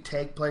running that you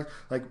take place,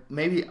 like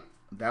maybe.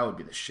 That would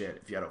be the shit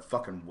if you had a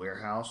fucking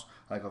warehouse,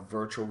 like a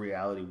virtual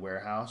reality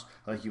warehouse.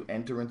 Like you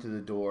enter into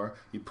the door,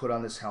 you put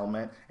on this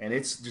helmet, and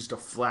it's just a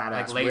flat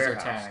ass like laser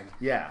warehouse. tag.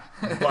 Yeah,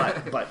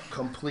 but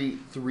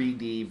complete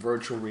 3D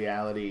virtual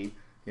reality.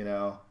 You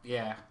know.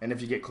 Yeah. And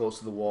if you get close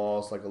to the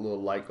walls, like a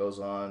little light goes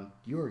on,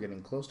 you are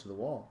getting close to the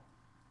wall.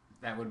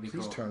 That would be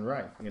cool. Please turn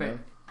right. You know.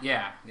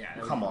 Yeah.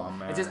 Come on,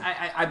 man. It's just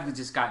I've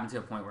just gotten to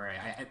a point where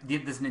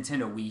this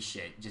Nintendo Wii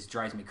shit just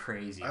drives me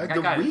crazy. Like,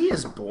 the Wii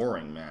is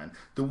boring, man.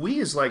 The Wii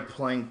is like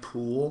playing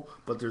pool,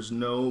 but there's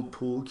no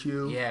pool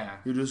cue. Yeah.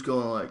 You're just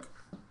going like,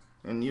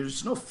 and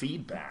there's no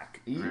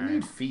feedback. You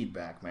need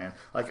feedback, man.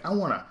 Like I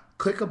want to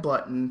click a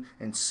button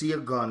and see a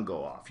gun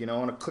go off. You know, I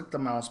want to click the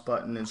mouse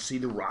button and see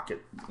the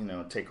rocket,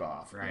 take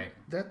off. Right.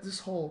 This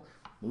whole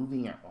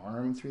moving your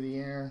arm through the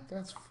air,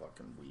 that's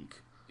fucking weak.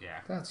 Yeah.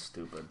 That's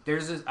stupid.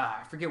 There's this,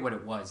 I forget what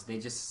it was. They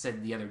just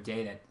said the other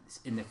day that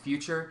in the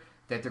future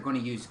that they're going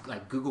to use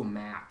like Google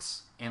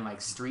Maps and like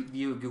Street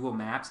View of Google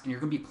Maps, and you're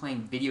going to be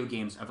playing video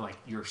games of like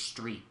your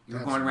street.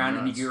 You're going around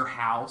into your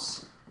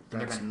house.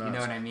 That's nuts. You know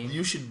what I mean?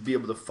 You should be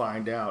able to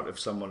find out if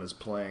someone is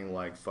playing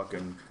like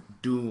fucking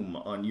Doom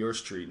on your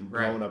street and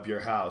blowing up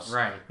your house.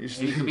 Right.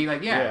 You can be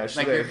like,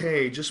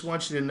 hey, just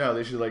want you to know.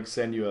 They should like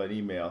send you an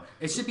email.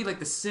 It should be like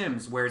The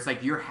Sims, where it's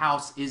like your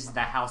house is the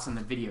house in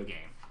the video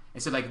game.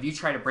 And so, like, if you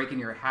try to break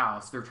into your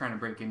house, they're trying to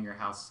break into your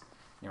house.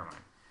 Never mind.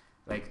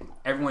 Like,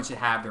 everyone should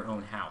have their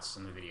own house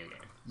in the video game.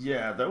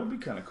 Yeah, that would be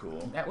kind of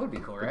cool. That would be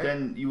cool, right? But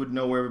then you would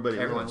know where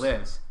everyone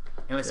lives.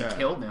 Unless you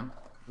killed them.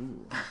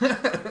 Ooh.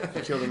 If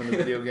you kill them in the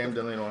video game,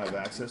 then they don't have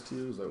access to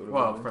you? Is that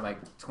what for like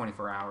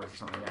 24 hours or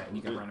something like that, and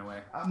you can run away.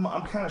 I'm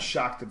kind of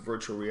shocked that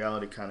virtual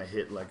reality kind of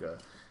hit like a...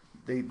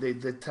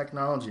 the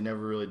technology never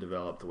really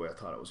developed the way I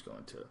thought it was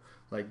going to.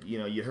 Like,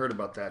 you heard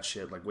about that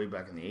shit like way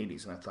back in the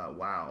 80s, and I thought,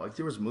 wow, like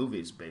there was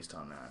movies based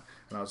on that.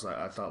 And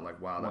I thought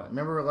like, wow,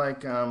 remember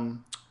like,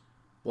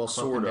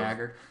 sort of.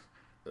 Dagger?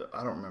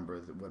 I don't remember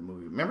what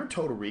movie. Remember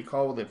Total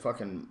Recall where they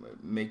fucking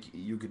make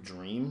you could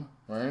dream,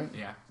 right?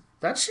 Yeah.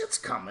 That shit's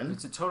coming.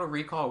 It's a Total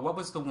Recall. What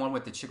was the one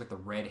with the chick with the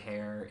red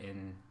hair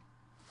in...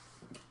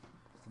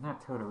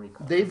 Not Total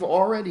Recall. They've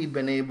already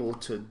been able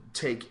to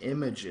take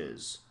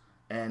images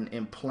and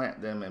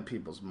implant them in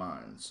people's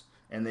minds.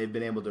 And they've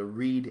been able to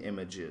read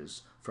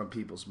images from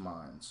people's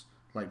minds.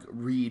 Like,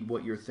 read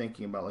what you're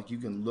thinking about. Like, you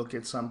can look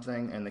at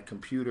something, and the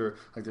computer,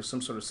 like, there's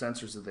some sort of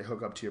sensors that they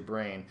hook up to your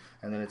brain,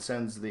 and then it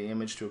sends the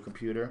image to a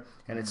computer,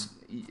 and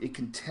it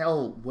can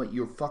tell what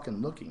you're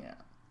fucking looking at.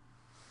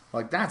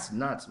 Like, that's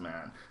nuts,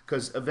 man.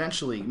 Because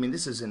eventually,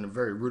 this is in the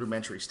very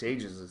rudimentary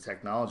stages of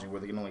technology where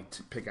they can only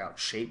pick out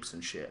shapes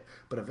and shit.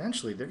 But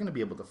eventually, they're going to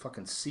be able to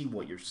fucking see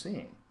what you're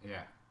seeing.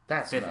 Yeah.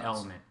 That's Fifth nuts.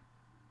 Element.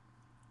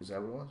 Is that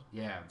what it was?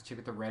 Yeah, the chick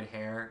with the red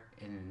hair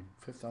in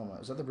Fifth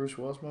Element. Is that the Bruce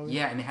Willis movie?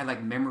 Yeah, and they had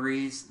like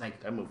memories, like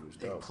that movie was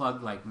dope. They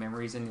plugged like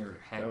memories in your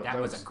head. That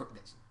was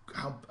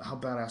how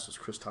badass was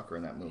Chris Tucker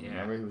in that movie? Yeah.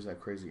 Remember he was that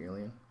crazy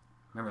alien?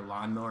 Remember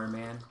Lawnmower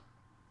Man?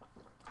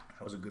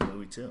 That was a good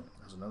movie too.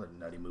 That was another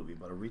nutty movie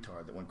about a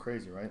retard that went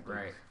crazy, right?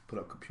 Right. Put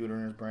a computer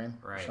in his brain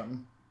or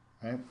something,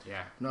 right?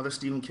 Yeah. Another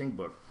Stephen King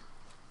book.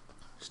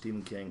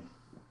 Stephen King.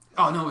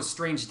 Oh no, it was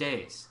Strange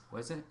Days.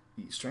 Was it?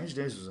 Strange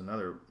Days was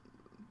another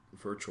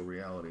virtual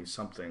reality,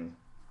 something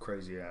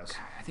crazy ass.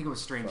 God, I think it was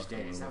Strange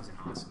Days. That was an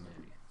awesome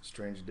movie.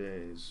 Strange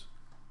Days.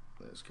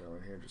 This guy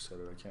right here just said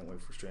it. I can't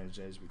wait for Strange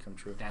Days to become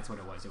true. That's what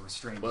it was. It was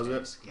Strange Days.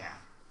 Was it? Yeah.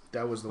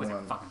 That was the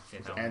one.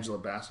 With Angela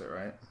Bassett,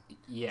 right?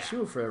 Yeah. She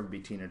will forever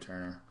be Tina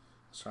Turner.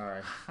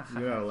 Sorry.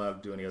 You're not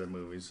allowed to do any other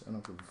movies. I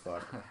don't give a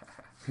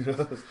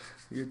fuck.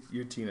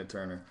 You're Tina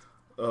Turner.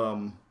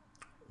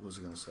 What was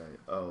I going to say?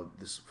 Oh,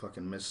 this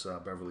fucking Miss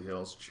Beverly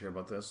Hills. Did you hear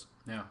about this?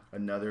 No.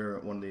 Another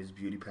one of these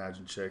beauty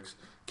pageant chicks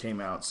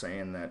came out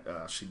saying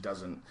that she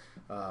doesn't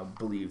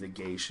believe that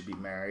gays should be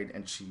married,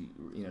 and she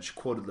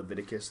quoted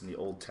Leviticus in the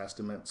Old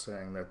Testament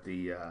saying that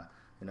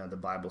the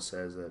Bible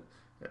says that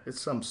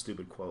it's some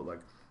stupid quote like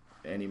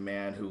any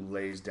man who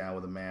lays down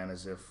with a man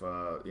as if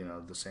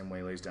the same way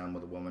he lays down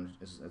with a woman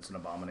it's an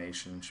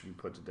abomination and should be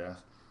put to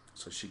death.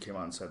 So she came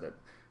out and said that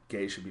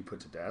gays should be put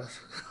to death.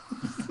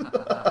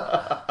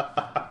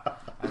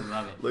 I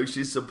love it. Like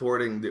she's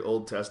supporting the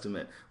Old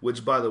Testament,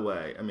 which, by the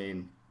way, I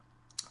mean,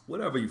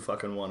 whatever you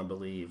fucking want to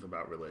believe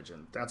about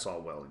religion, that's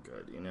all well and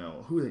good.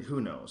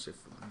 Who knows if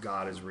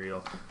God is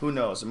real? Who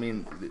knows? I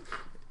mean,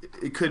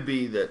 it could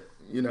be that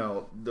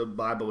the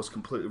Bible is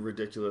completely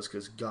ridiculous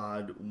because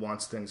God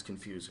wants things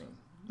confusing.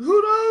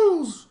 Who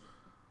knows?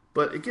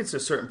 But it gets to a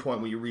certain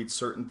point where you read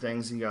certain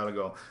things and you gotta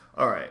go,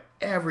 all right,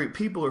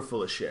 people are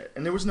full of shit.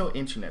 And there was no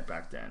internet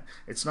back then.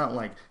 It's not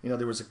like,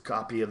 there was a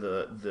copy of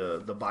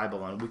the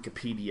Bible on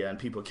Wikipedia and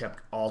people kept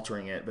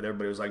altering it, but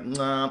everybody was like,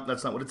 nah,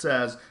 that's not what it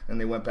says. And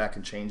they went back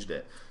and changed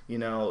it.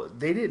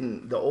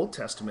 The Old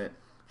Testament,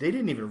 they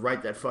didn't even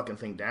write that fucking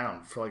thing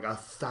down for like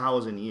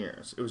 1,000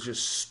 years. It was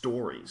just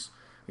stories,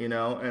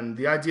 and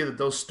the idea that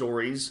those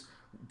stories,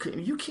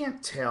 I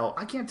can't tell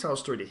a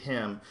story to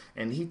him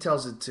and he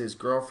tells it to his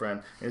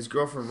girlfriend and his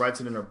girlfriend writes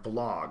it in her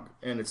blog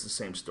and it's the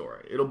same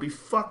story. It'll be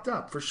fucked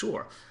up for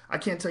sure. I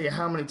can't tell you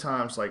how many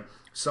times like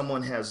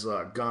someone has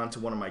gone to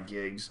one of my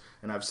gigs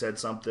and I've said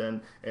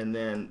something and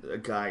then a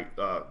guy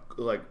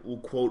will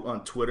quote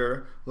on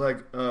Twitter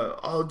like,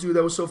 oh dude,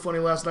 that was so funny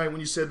last night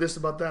when you said this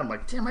about that. I'm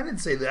like, damn, I didn't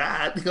say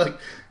that. Like,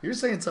 you're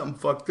saying something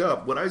fucked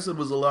up. What I said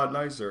was a lot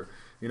nicer.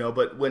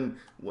 But when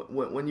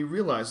you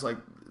realize like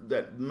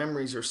that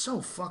memories are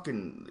so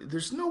fucking,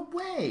 there's no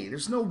way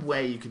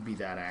you could be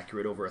that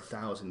accurate over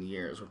 1,000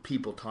 years with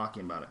people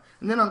talking about it.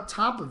 And then on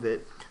top of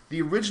it,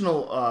 the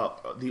original,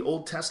 the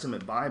Old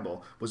Testament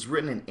Bible was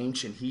written in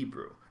ancient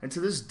Hebrew. And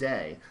to this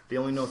day, they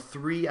only know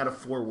 3 out of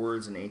 4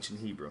 words in ancient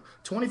Hebrew.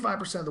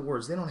 25% of the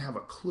words, they don't have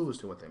a clue as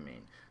to what they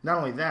mean. Not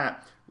only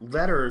that,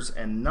 letters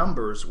and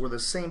numbers were the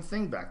same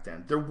thing back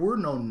then. There were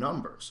no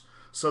numbers.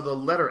 So the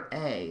letter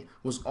A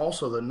was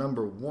also the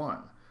number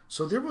 1.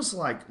 So there was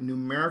like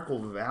numerical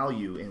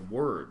value in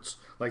words.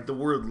 Like the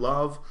word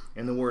love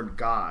and the word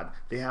God,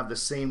 they have the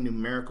same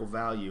numerical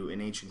value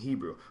in ancient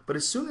Hebrew. But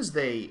as soon as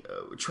they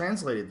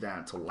translated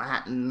that to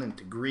Latin and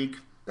to Greek,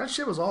 that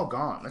shit was all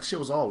gone. That shit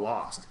was all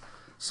lost.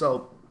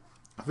 So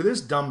for this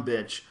dumb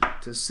bitch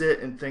to sit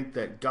and think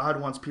that God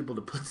wants people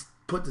to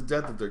put to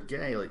death if they're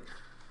gay, like...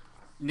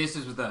 This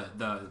is the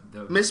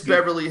Miss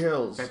Beverly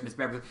Hills. Miss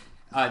Beverly.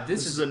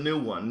 This is a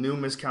new one, new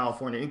Miss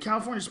California. And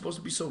California's supposed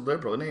to be so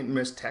liberal. It ain't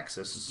Miss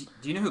Texas.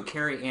 Do you know who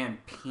Carrie Ann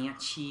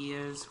Panchie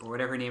is, or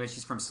whatever her name is?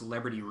 She's from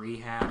Celebrity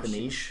Rehab.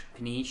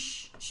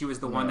 Paniche. She was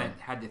the one that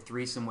had the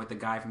threesome with the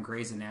guy from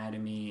Grey's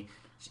Anatomy.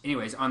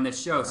 Anyways, on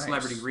this show, nice.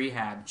 Celebrity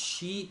Rehab,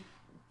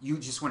 you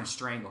just want to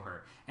strangle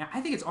her. And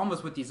I think it's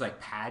almost with these like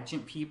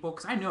pageant people,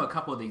 because I know a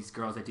couple of these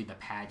girls that do the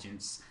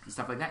pageants and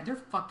stuff like that. They're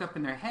fucked up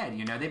in their head,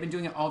 They've been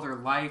doing it all their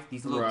life.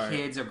 These little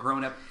kids are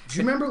grown up. Do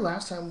you remember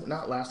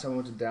not last time we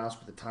went to Dallas,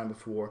 but the time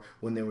before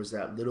when there was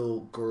that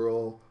little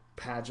girl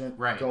pageant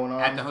going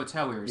on? At the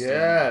hotel we were staying.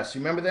 Yes,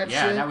 you remember that shit?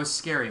 Yeah, that was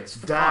scary as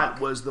fuck.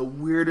 That was the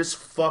weirdest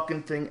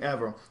fucking thing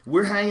ever.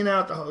 We're hanging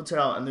out at the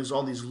hotel, and there's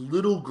all these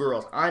little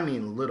girls. I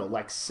mean little,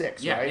 like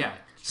 6, right? Yeah.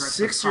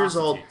 6 years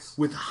old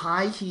with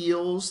high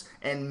heels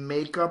and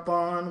makeup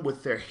on,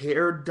 with their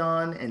hair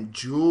done and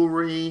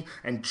jewelry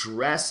and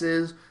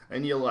dresses,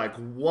 and you're like,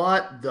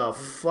 what the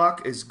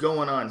fuck is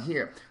going on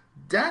here?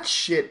 That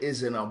shit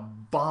is an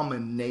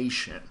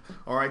abomination.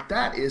 All right,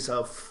 that is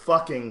a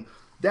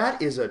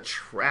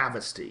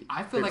travesty.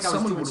 I feel like I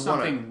was doing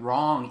something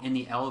wrong in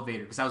the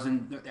elevator because I was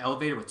in the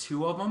elevator with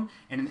 2 of them,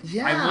 and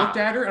I looked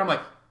at her and I'm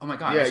like, oh my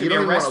god! Yeah, you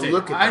don't want to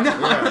look at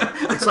them. I know.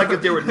 Yeah. It's like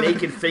if they were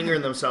naked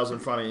fingering themselves in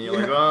front of you.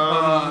 You're like,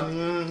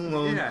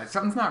 yeah,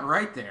 something's not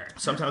right there.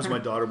 Sometimes my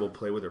daughter will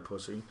play with her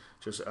pussy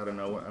just out of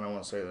nowhere. I don't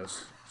want to say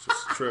this. It's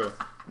just true.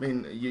 I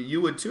mean,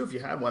 you would too if you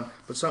had one.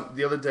 But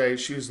the other day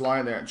she was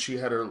lying there and she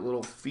had her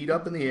little feet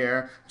up in the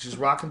air. She's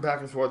rocking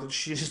back and forth, and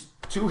she just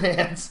 2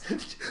 hands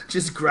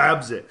just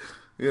grabs it,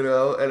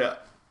 and.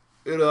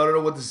 I don't know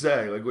what to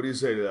say. Like, what do you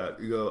say to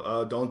that? You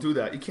go, don't do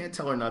that. You can't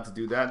tell her not to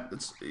do that.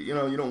 It's, you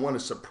don't want to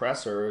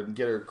suppress her and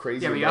get her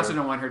crazy. Yeah, but you also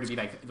don't want her to be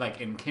like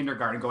in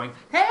kindergarten going,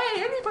 hey,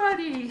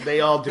 anybody.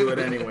 They all do it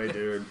anyway,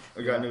 dude.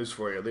 I got news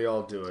for you. They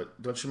all do it.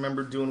 Don't you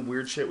remember doing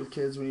weird shit with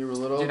kids when you were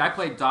little? Dude, I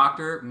played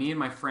doctor. Me and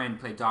my friend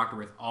played doctor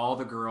with all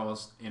the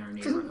girls in our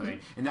neighborhood.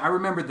 And I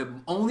remember the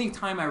only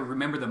time I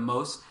remember the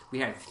most, we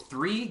had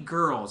 3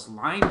 girls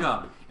lined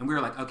up. And we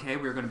were like, okay,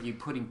 we're going to be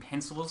putting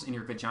pencils in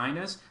your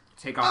vaginas.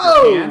 Take off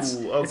their pants.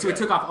 Okay. And so we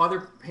took off all their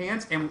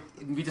pants and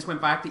we just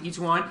went back to each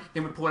one.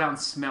 Then we'd pull it out and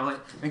smell it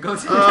and go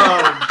to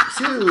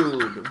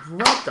dude,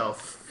 what the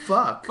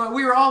fuck? But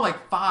we were all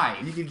like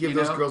 5. You could give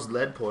those girls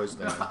lead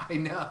poisoning. I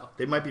know.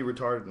 They might be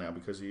retarded now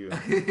because of you.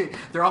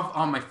 They're all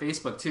on my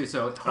Facebook too,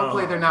 so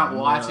hopefully they're not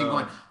watching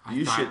going,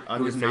 you should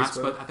on your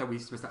Facebook. I thought we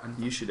were supposed to.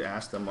 You should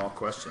ask them all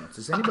questions.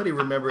 Does anybody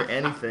remember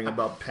anything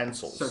about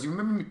pencils? So do you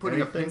remember me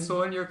putting a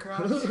pencil in your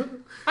crotch?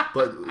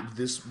 But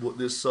this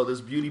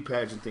beauty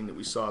pageant thing that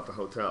we saw at the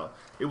hotel,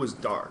 it was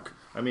dark.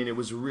 I mean, it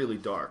was really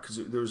dark because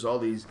there was all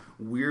these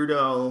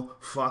weirdo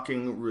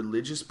fucking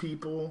religious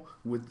people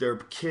with their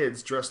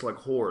kids dressed like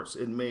whores.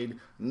 It made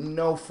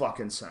no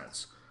fucking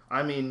sense.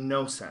 I mean,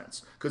 no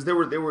sense. Because we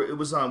were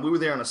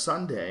there on a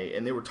Sunday,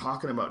 and they were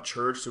talking about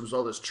church. There was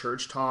all this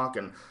church talk,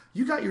 and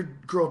you got your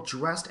girl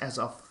dressed as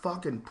a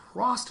fucking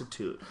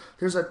prostitute.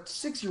 There's a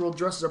 6-year-old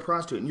dressed as a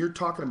prostitute, and you're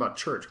talking about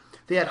church.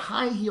 They had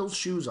high heel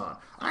shoes on.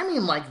 I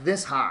mean, like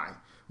this high.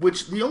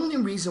 Which, the only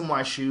reason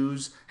why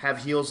shoes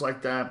have heels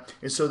like that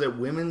is so that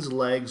women's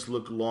legs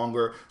look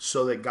longer,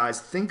 so that guys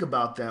think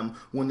about them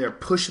when they're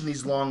pushing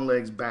these long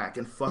legs back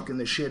and fucking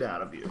the shit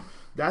out of you.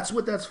 That's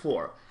what that's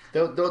for.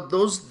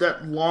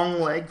 That long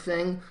leg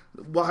thing,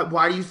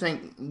 why do you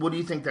think, what do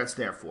you think that's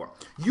there for?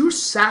 You're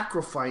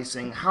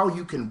sacrificing how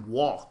you can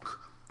walk.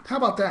 How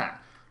about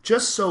that?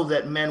 Just so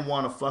that men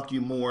want to fuck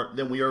you more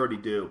than we already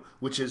do,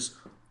 which is...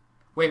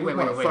 Wait. You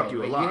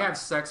have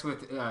sex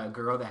with a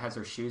girl that has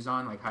her shoes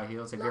on, like high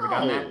heels? Have you ever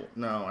done that?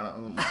 No, I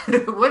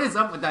don't. What is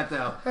up with that,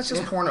 though? That's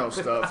just porno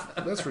stuff.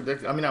 That's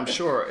ridiculous. I mean, I'm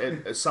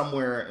sure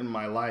somewhere in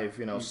my life,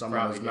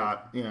 someone has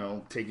not,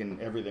 taken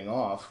everything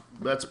off.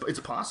 It's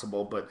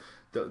possible, but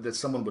that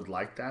someone would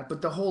like that.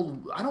 But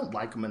I don't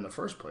like them in the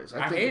first place.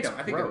 I think hate them.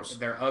 I think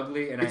they're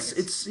ugly. And it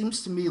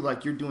seems to me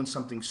like you're doing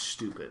something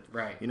stupid.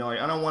 Right. I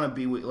don't want to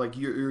be like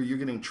you're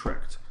getting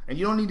tricked. And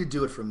you don't need to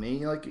do it for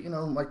me. Like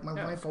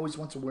my wife always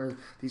wants to wear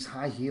these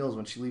high heels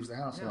when she leaves the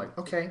house. Yeah. I'm like,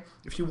 okay,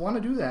 if you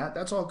want to do that,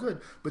 that's all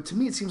good. But to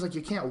me, it seems like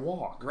you can't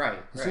walk. Right.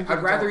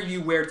 I'd rather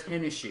you wear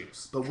tennis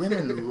shoes. But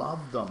women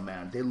love them,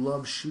 man. They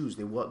love shoes.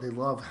 They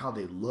love how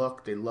they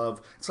look.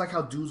 It's like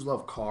how dudes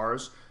love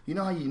cars. You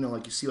know how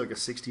like you see like a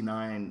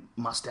 69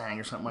 Mustang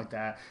or something like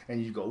that,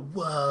 and you go,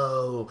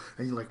 whoa,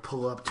 and you like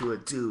pull up to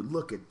it, dude,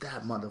 look at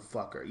that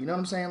motherfucker. You know what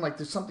I'm saying? Like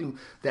there's something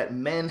that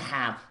men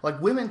have.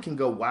 Like women can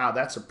go, wow,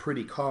 that's a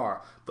pretty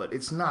car, but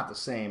it's not the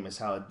same as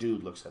how a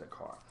dude looks at a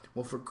car.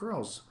 Well, for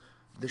girls,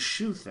 the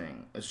shoe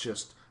thing is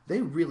just... They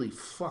really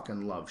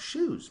fucking love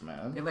shoes,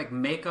 man. They like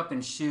makeup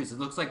and shoes. It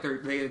looks like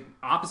they're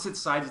opposite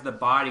sides of the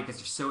body because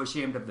they're so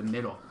ashamed of the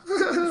middle.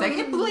 It's like,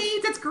 it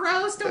bleeds. It's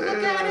gross. Don't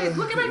look at it.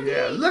 Look at my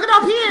feet. Look it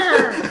up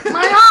here.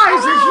 My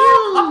eyes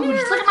are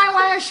huge. Look at my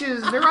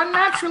lashes. They're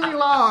unnaturally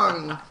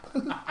long.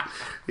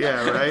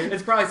 Yeah, right?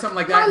 It's probably something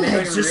like that. My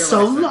legs are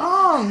so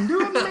long.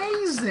 They're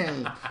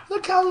amazing.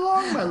 Look how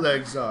long my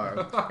legs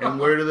are. And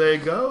where do they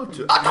go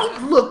to? Oh,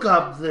 don't look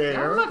up there.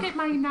 Don't look at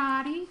my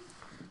naughty.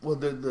 Well,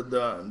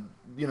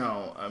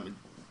 I mean,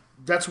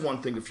 that's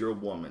one thing if you're a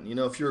woman.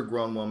 If you're a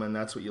grown woman,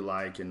 that's what you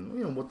like,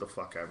 and, what the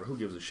fuck ever. Who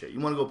gives a shit? You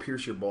want to go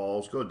pierce your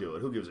balls, go do it.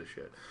 Who gives a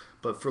shit?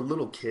 But for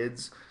little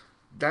kids,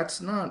 that's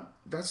not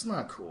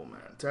cool,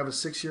 man. To have a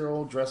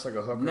 6-year-old dressed like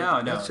a hooker,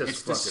 no,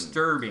 it's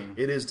disturbing.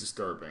 It is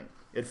disturbing.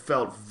 It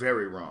felt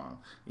very wrong,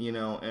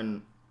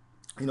 and...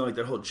 like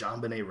that whole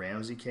JonBenet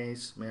Ramsey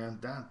case, man,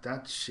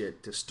 that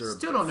shit disturbed.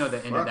 Still don't know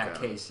the end of that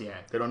case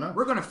yet. They don't know.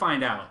 We're going to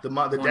find out. The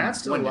dad's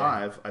still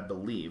alive, I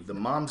believe. The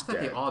mom's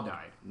dead. They all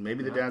died.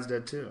 Maybe the dad's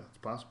dead too. It's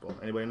possible.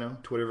 Anybody know?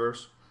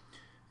 Twitterverse?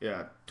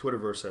 Yeah,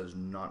 Twitterverse says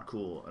not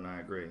cool, and I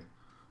agree.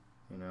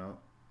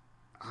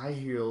 High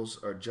heels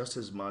are just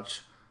as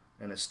much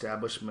an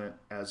establishment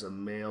as a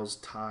male's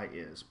tie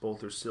is.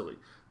 Both are silly.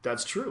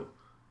 That's true.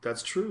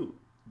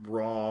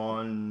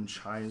 Ron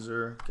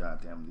Heiser.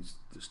 God damn,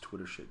 this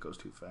Twitter shit goes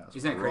too fast.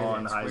 Isn't that crazy?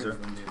 Ron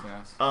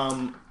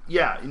Heiser.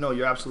 Yeah,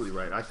 you're absolutely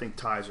right. I think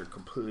ties are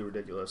completely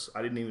ridiculous.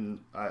 I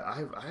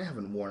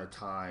haven't worn a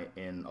tie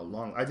in a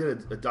long... I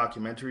did a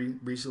documentary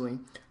recently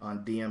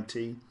on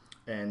DMT,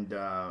 and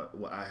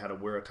I had to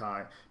wear a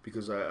tie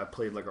because I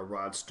played like a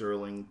Rod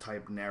Sterling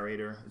type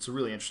narrator. It's a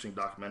really interesting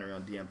documentary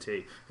on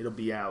DMT. It'll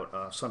be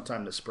out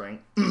sometime this spring,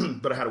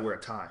 but I had to wear a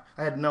tie.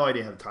 I had no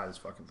idea how to tie this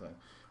fucking thing.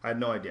 I had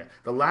no idea.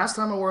 The last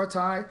time I wore a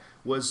tie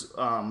was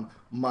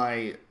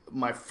my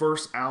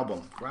first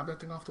album. Grab that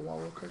thing off the wall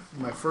real quick.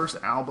 My first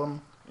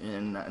album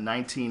in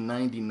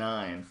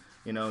 1999,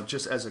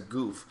 just as a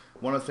goof.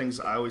 One of the things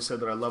I always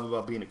said that I love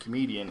about being a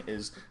comedian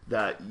is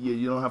that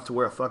you don't have to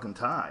wear a fucking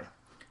tie.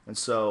 And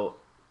so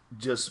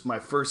just my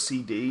first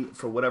CD,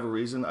 for whatever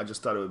reason, I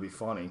just thought it would be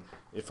funny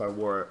if I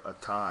wore a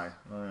tie.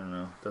 I don't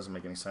know. It doesn't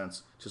make any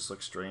sense. It just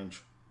looks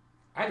strange.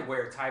 I had to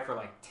wear a tie for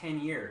like 10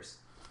 years.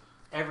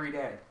 Every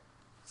day.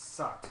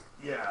 Sucked.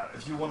 Yeah,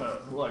 if you want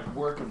to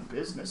work in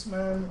business,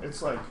 man,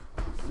 it's like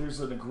there's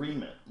an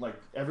agreement. Like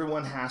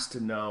everyone has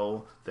to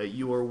know that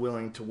you are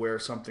willing to wear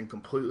something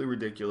completely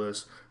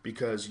ridiculous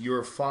because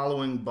you're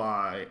following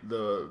by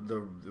the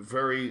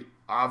very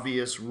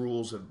obvious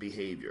rules of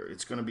behavior.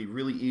 It's going to be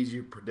really easy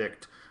to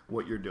predict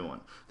what you're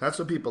doing. That's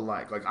what people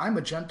like. Like I'm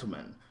a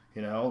gentleman.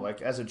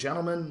 As a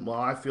gentleman,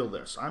 well, I feel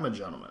this. I'm a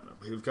gentleman.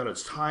 We've got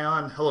his tie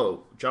on.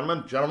 Hello,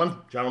 gentlemen.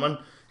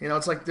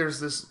 It's like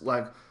there's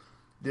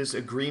this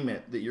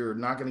agreement that you're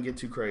not going to get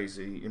too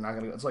crazy. You're not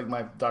going to... It's like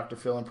my Dr.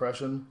 Phil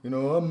impression.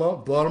 I'm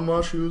not... Bottom of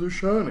my shoes are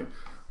shiny.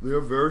 they're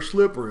very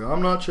slippery.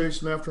 I'm not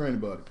chasing after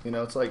anybody. You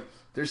know, it's like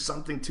there's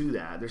something to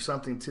that. There's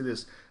something to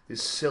this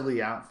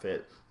silly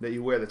outfit that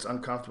you wear that's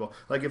uncomfortable.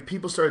 Like if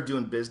people started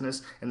doing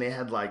business and they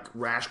had like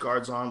rash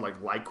guards on,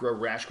 like Lycra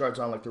rash guards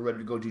on, like they're ready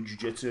to go do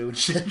jujitsu and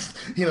shit.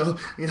 You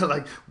know,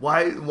 like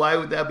why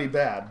would that be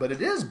bad? But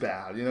it is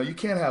bad. You know, you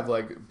can't have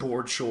like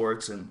board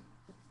shorts and,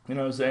 you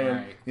know what I'm saying?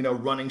 Right. You know,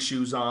 running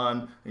shoes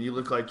on, and you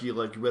look like you're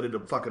like ready to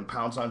fucking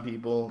pounce on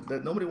people.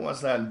 That nobody wants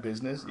that in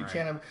business. You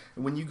can't have.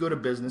 When you go to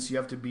business, you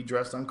have to be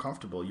dressed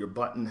uncomfortable. Your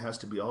button has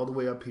to be all the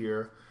way up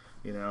here.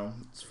 You know,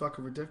 it's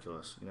fucking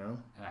ridiculous. You know.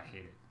 I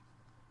hate it.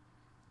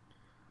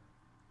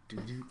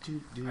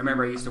 I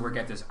remember I used to work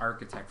at this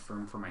architect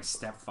firm for my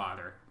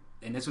stepfather,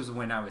 and this was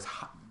when I was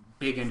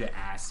big into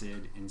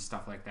acid and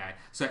stuff like that.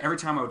 So every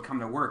time I would come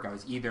to work, I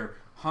was either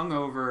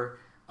hungover,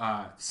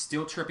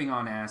 still tripping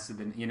on acid,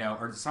 and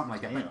or something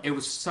like that. But it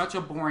was such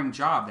a boring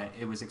job that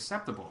it was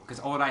acceptable because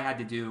all I had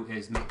to do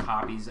is make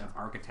copies of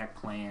architect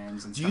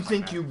plans and. Do you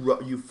think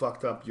you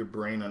fucked up your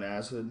brain on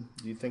acid?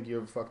 Do you think you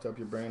ever fucked up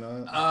your brain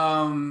on it?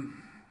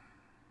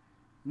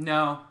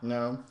 No.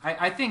 No.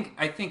 I think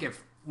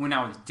if. When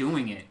I was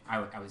doing it, I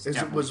was.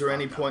 Was there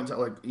any point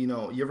like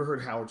you ever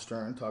heard Howard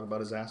Stern talk about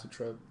his acid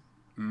trip?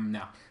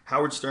 No.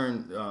 Howard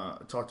Stern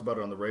talked about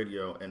it on the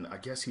radio, and I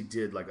guess he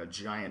did like a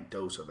giant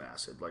dose of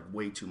acid, like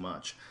way too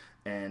much,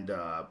 and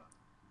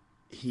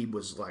he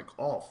was like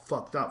all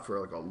fucked up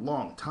for like a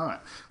long time.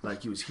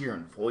 Like he was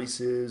hearing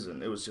voices,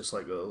 and it was just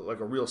like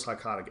a real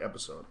psychotic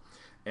episode,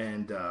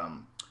 and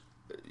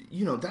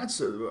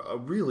that's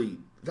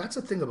that's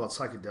a thing about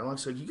psychedelics.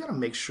 So you got to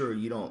make sure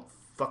you don't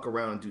fuck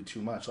around and do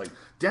too much. Like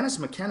Dennis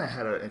McKenna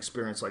had an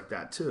experience like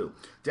that too.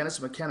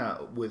 Dennis McKenna,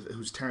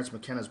 who's Terrence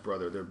McKenna's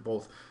brother, they're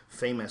both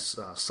famous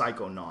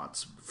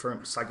psychonauts,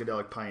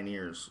 psychedelic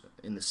pioneers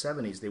in the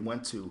 70s. They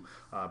went to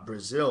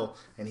Brazil,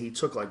 and he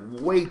took like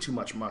way too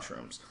much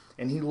mushrooms,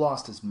 and he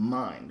lost his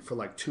mind for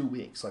like 2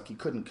 weeks. Like he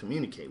couldn't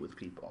communicate with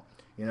people,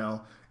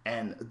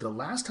 And the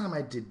last time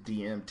I did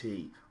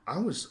DMT, I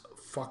was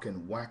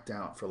fucking whacked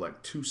out for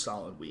like 2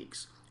 solid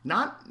weeks.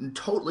 Not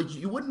totally,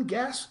 you wouldn't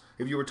guess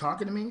if you were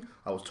talking to me.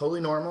 I was totally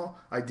normal.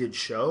 I did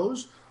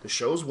shows. The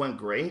shows went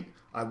great.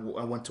 I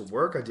went to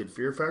work. I did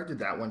Fear Factor.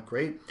 That went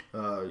great.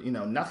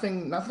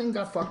 Nothing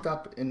got fucked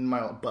up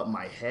but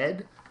my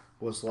head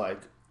was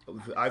like,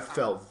 I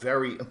felt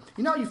very,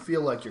 you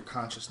feel like your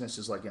consciousness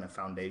is like in a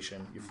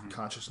foundation. Your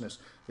consciousness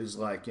is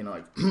like,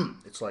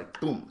 it's like,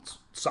 boom, it's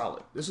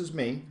solid. This is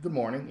me. Good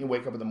morning. You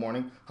wake up in the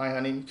morning. Hi,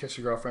 honey. You kiss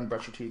your girlfriend,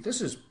 brush your teeth.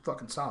 This is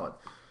fucking solid.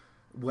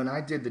 When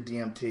I did the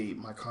DMT,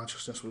 my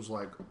consciousness was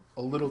like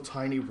a little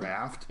tiny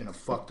raft in a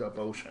fucked up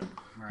ocean.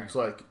 Right. It's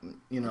like,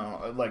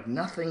 like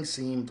nothing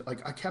seemed,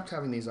 like I kept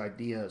having these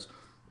ideas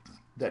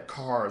that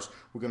cars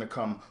were going to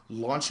come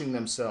launching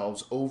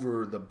themselves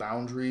over the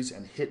boundaries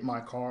and hit my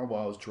car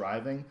while I was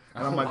driving.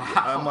 And I'm like,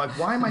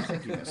 why am I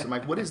thinking this? I'm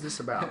like, what is this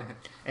about?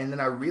 And then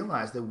I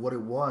realized that what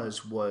it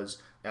was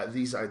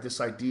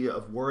this idea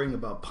of worrying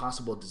about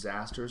possible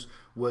disasters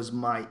was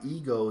my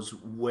ego's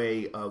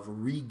way of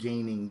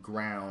regaining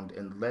ground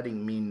and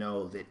letting me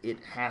know that it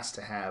has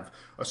to have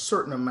a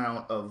certain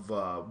amount of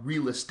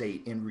real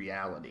estate in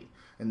reality,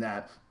 and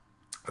that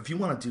if you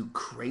want to do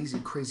crazy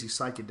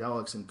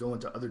psychedelics and go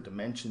into other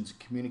dimensions and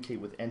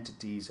communicate with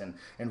entities and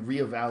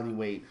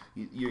reevaluate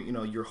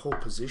your whole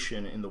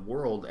position in the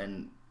world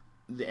and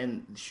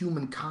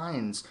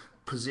humankind's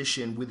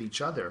position with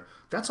each other,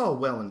 that's all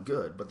well and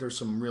good, but there's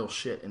some real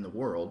shit in the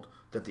world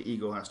that the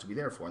ego has to be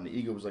there for. And the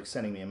ego was like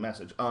sending me a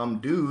message.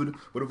 Dude,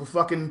 what if a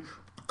fucking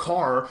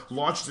car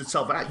launched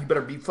itself at you?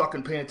 Better be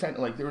fucking paying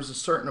attention. Like there was a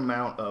certain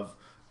amount of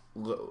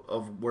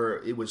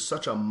where it was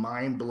such a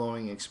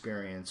mind-blowing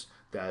experience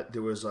that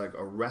there was like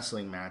a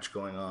wrestling match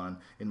going on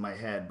in my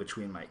head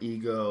between my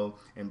ego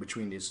and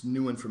between this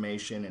new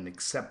information and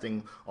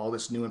accepting all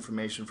this new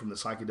information from the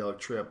psychedelic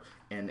trip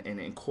and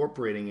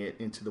incorporating it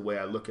into the way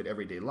I look at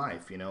everyday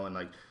life, and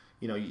like,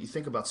 you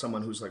think about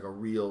someone who's like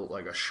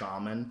a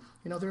shaman,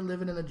 they're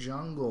living in the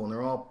jungle and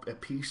they're all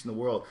at peace in the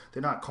world.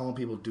 They're not calling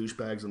people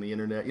douchebags on the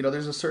internet.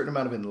 There's a certain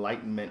amount of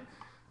enlightenment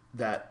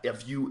that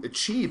if you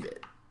achieve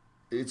it,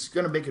 it's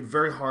going to make it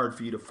very hard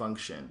for you to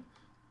function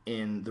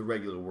in the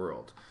regular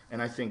world.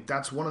 And I think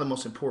that's one of the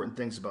most important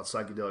things about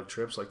psychedelic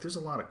trips. Like there's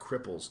a lot of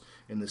cripples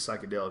in the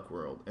psychedelic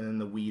world and in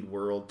the weed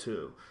world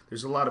too.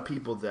 There's a lot of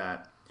people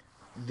that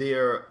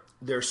they're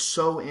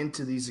so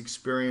into these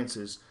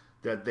experiences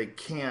that they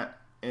can't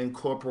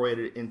incorporate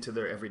it into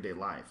their everyday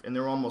life. And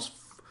they're almost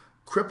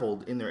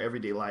crippled in their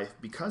everyday life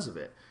because of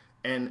it.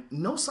 And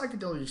no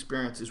psychedelic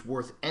experience is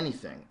worth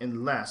anything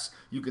unless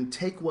you can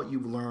take what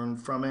you've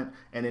learned from it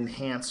and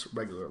enhance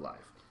regular life.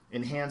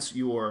 Enhance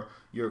your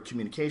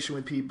communication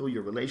with people,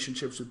 your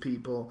relationships with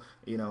people,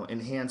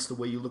 enhance the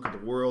way you look at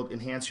the world,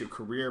 enhance your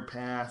career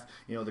path,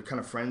 the kind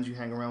of friends you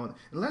hang around with.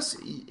 Unless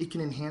it can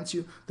enhance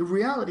you, the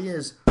reality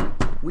is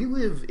we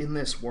live in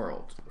this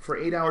world for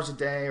 8 hours a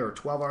day or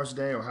 12 hours a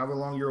day or however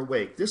long you're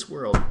awake. This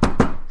world,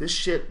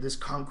 this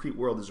concrete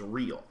world is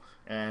real.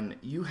 And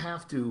you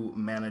have to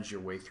manage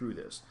your way through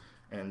this.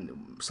 And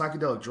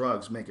psychedelic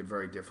drugs make it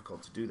very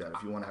difficult to do that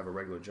if you want to have a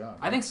regular job.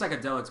 I think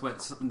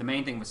psychedelics, the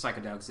main thing with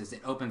psychedelics is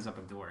it opens up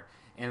a door.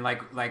 And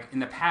like in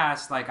the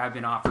past, like I've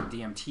been offered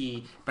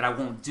DMT, but I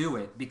won't do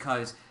it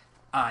because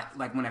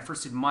like when I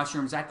first did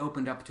mushrooms, that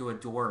opened up to a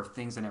door of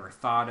things I never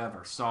thought of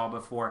or saw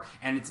before,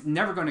 and it's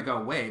never going to go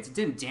away. It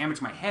didn't damage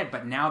my head,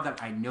 but now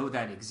that I know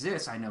that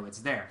exists, I know it's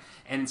there.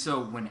 And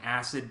so when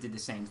acid did the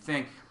same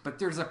thing, but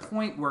there's a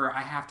point where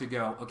I have to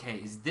go, okay,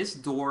 does this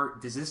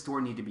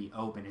door need to be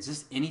open? Is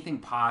this anything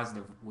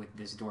positive with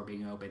this door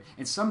being open?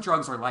 And some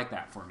drugs are like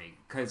that for me,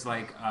 because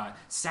like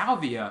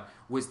salvia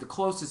was the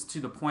closest to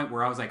the point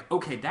where I was like,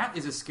 okay, that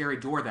is a scary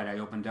door that I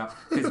opened up,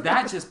 because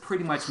that just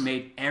pretty much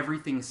made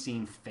everything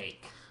seem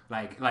fake.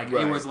 Like right.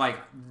 It was like,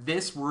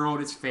 this world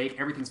is fake,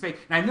 everything's fake.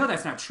 And I know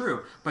that's not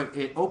true, but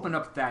it opened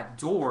up that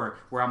door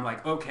where I'm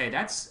like, okay,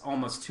 that's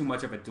almost too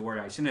much of a door.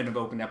 I shouldn't have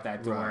opened up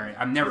that door. Right.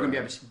 I'm never going to be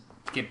able to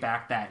get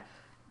back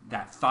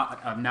that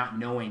thought of not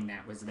knowing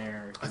that was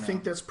there. I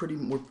think that's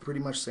we're pretty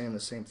much saying the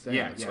same thing.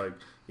 Yeah, it's like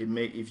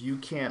if you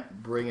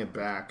can't bring it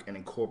back and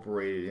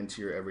incorporate it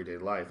into your everyday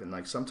life, and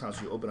like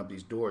sometimes you open up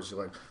these doors,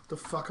 you're like, what the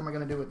fuck am I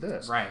going to do with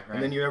this? Right.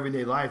 And then your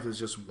everyday life is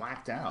just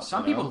whacked out.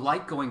 Some people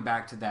like going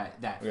back to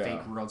that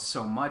fake world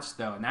so much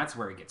though, and that's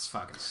where it gets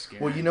fucking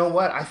scary. Well, you know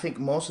what? I think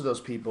most of those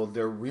people,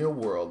 their real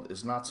world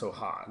is not so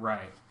hot.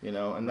 Right.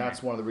 And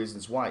that's one of the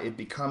reasons why it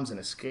becomes an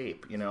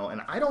escape,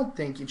 and I don't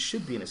think it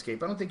should be an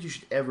escape. I don't think you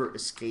should ever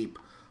escape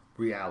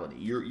reality.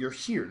 You're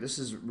here. This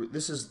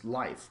is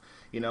life.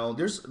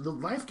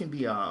 Life can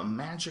be a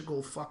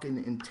magical,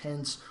 fucking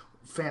intense,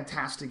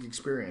 fantastic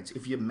experience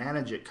if you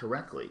manage it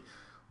correctly.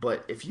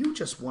 But if you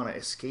just want to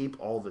escape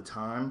all the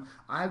time,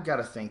 I've got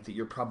to think that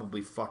you're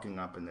probably fucking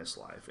up in this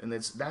life, and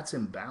that's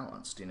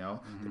imbalanced.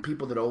 Mm-hmm. The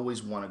people that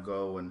always want to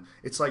go, and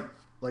it's like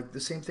the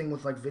same thing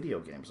with like video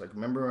games. Like,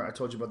 remember I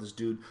told you about this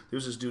dude? There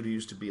was this dude who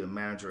used to be the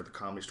manager at the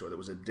Comedy Store that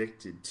was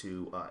addicted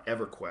to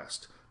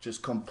EverQuest.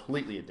 Just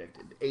completely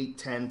addicted. 8,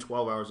 10,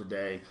 12 hours a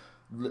day.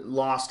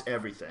 Lost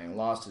everything.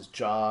 Lost his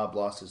job.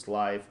 Lost his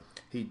life.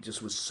 He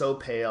just was so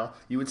pale.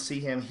 You would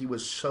see him. He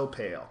was so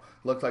pale.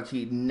 Looked like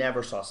he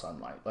never saw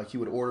sunlight. Like he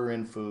would order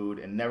in food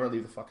and never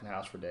leave the fucking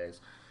house for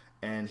days.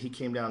 And he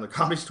came down to the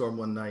Comedy Store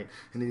one night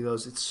and he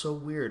goes, it's so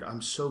weird.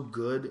 I'm so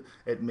good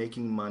at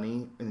making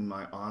money in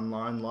my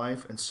online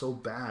life and so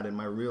bad in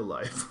my real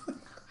life.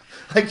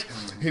 Like,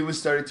 he was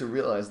starting to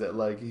realize that,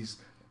 like, he's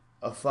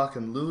a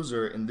fucking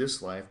loser in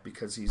this life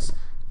because he's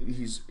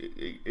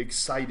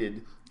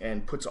excited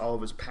and puts all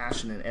of his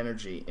passion and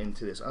energy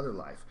into this other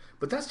life.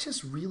 But that's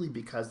just really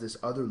because this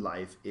other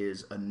life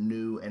is a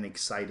new and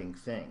exciting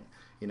thing.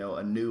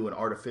 A new and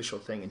artificial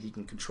thing, and he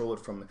can control it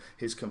from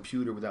his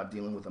computer without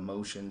dealing with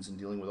emotions and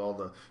dealing with all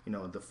the,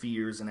 the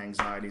fears and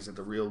anxieties that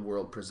the real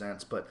world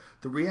presents. But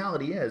the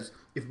reality is,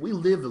 if we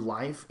lived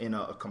life in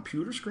a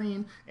computer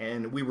screen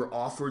and we were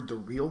offered the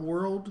real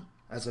world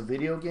as a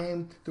video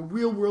game, the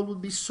real world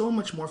would be so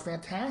much more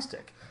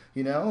fantastic.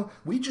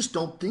 We just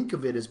don't think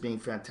of it as being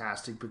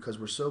fantastic because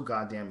we're so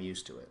goddamn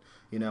used to it.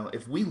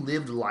 If we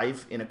lived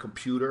life in a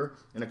computer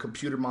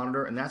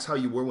monitor, and that's how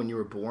you were when you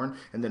were born,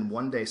 and then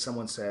one day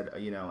someone said,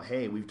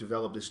 hey, we've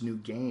developed this new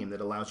game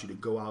that allows you to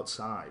go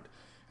outside.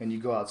 And you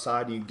go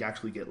outside and you can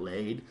actually get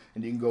laid,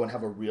 and you can go and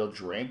have a real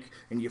drink,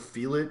 and you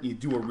feel it, you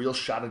do a real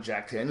shot of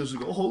Jack Daniels, and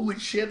you go, holy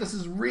shit, this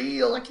is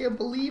real, I can't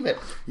believe it.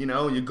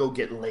 You go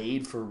get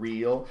laid for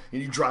real,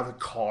 and you drive a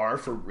car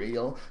for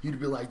real. You'd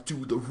be like,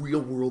 dude, the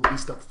real world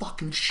is the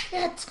fucking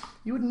shit.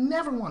 You would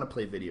never want to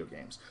play video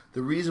games.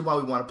 The reason why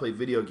we want to play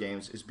video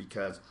games is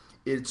because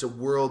it's a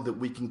world that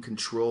we can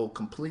control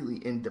completely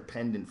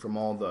independent from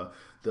all the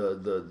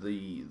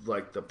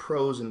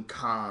pros and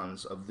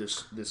cons of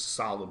this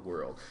solid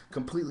world,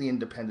 completely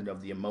independent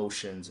of the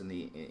emotions and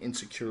the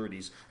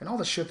insecurities and all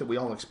the shit that we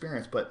all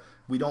experience, but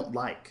we don't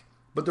like.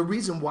 But the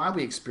reason why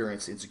we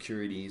experience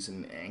insecurities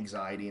and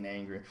anxiety and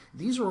anger,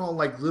 these are all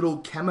like little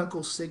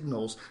chemical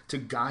signals to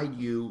guide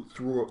you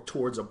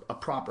towards a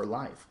proper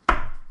life.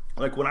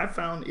 Like, what I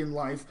found in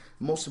life,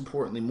 most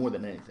importantly, more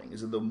than anything,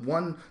 is that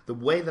the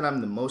way that I'm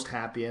the most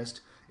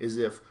happiest is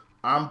if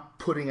I'm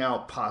putting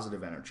out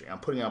positive energy. I'm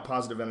putting out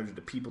positive energy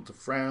to people, to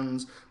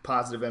friends,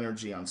 positive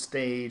energy on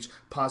stage,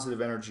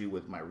 positive energy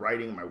with my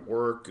writing, my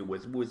work,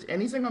 with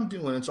anything I'm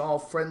doing. It's all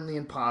friendly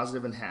and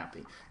positive and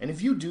happy. And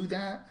if you do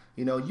that,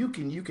 you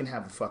can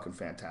have a fucking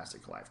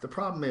fantastic life. The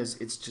problem is,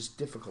 it's just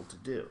difficult to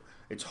do.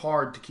 It's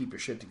hard to keep your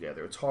shit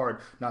together. It's hard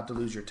not to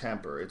lose your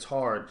temper. It's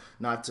hard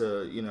not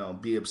to,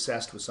 be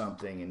obsessed with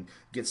something and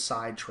get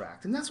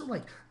sidetracked. And that's what,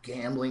 like,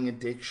 gambling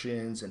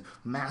addictions and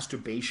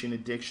masturbation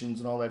addictions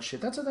and all that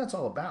shit, that's what that's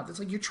all about. It's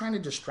like you're trying to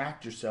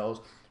distract yourselves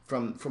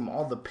from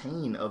all the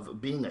pain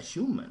of being a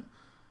human,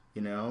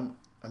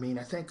 I mean,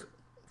 I think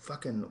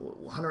fucking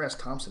Hunter S.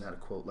 Thompson had a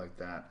quote like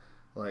that.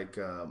 Like,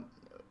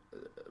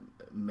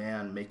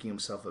 man making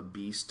himself a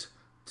beast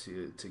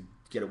to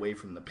get away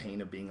from the pain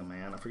of being a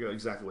man. I forget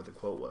exactly what the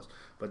quote was,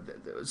 but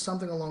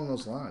something along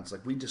those lines.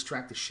 Like, we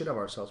distract the shit out of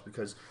ourselves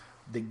because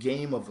the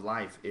game of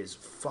life is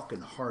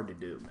fucking hard to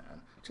do,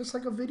 man. Just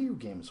like a video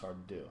game is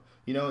hard to do.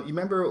 You know, you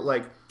remember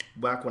like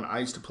back when I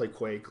used to play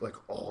Quake like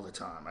all the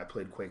time. I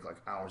played Quake like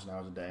hours and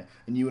hours a day.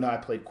 And you and I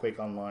played Quake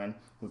online.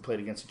 We played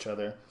against each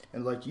other.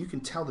 And like you can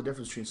tell the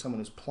difference between someone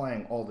who's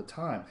playing all the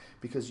time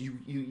because you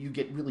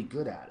get really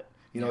good at it.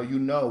 You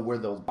know where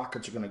the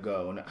rockets are going to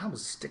go. And I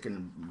was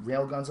sticking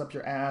railguns up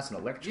your ass and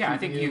electrocuting Yeah, I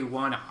think you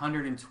won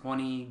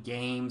 120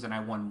 games and I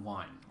won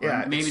one.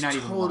 Yeah, maybe it's not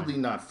even totally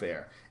one. not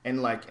fair.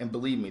 And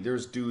believe me,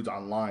 there's dudes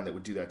online that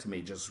would do that to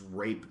me, just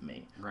rape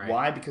me. Right.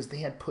 Why? Because they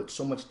had put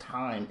so much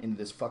time into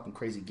this fucking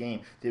crazy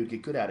game, they would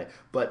get good at it.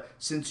 But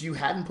since you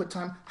hadn't put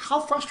time, how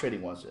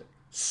frustrating was it?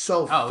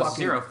 So fucking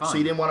zero fun. So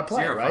you didn't want to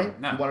play, Zero right?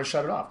 fun. No. You want to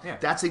shut it off. Yeah.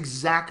 That's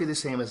exactly the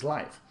same as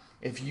life.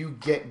 If you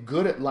get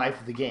good at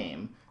life, the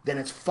game, then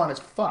it's fun as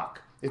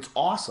fuck. It's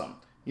awesome.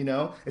 You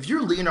know, if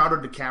you're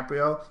Leonardo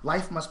DiCaprio,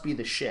 life must be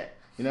the shit.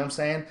 You know what I'm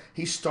saying?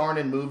 He's starring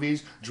in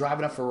movies,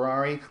 driving a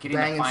Ferrari,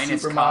 banging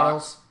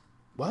supermodels.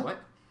 What?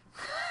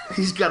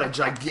 He's got a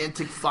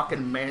gigantic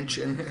fucking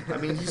mansion. I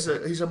mean, he's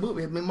a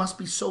movie. I mean, it must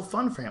be so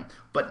fun for him.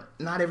 But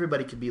not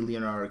everybody can be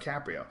Leonardo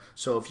DiCaprio.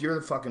 So if you're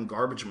the fucking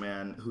garbage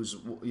man who's,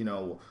 you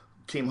know,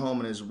 came home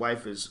and his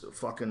wife is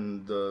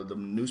fucking the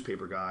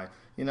newspaper guy,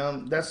 you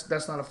know,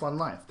 that's not a fun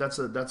life. That's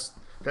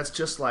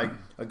just like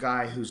a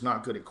guy who's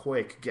not good at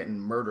Quake getting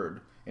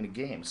murdered in a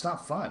game. It's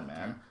not fun,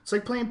 man. It's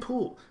like playing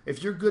pool.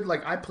 If you're good,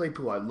 like I play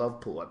pool, I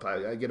love pool.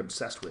 I get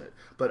obsessed with it.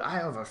 But I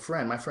have a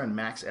friend, my friend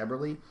Max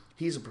Eberly.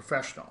 He's a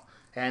professional.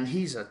 And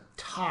he's a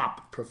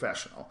top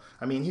professional.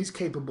 I mean, he's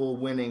capable of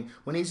winning,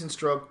 when he's in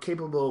stroke,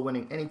 capable of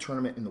winning any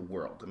tournament in the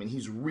world. I mean,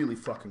 he's really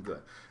fucking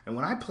good. And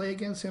when I play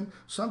against him,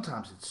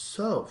 sometimes it's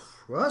so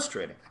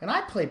frustrating. And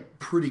I play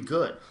pretty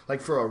good.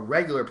 Like for a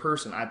regular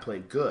person, I play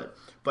good.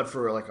 But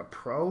for like a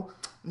pro,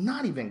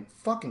 not even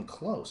fucking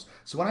close.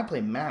 So when I play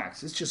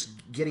Max, it's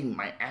just getting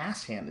my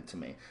ass handed to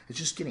me. It's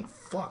just getting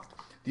fucked.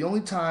 The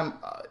only time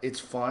it's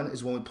fun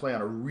is when we play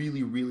on a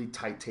really, really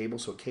tight table,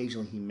 so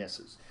occasionally he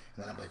misses.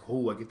 And then I'm like,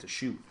 oh, I get to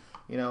shoot.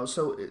 You know,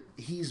 so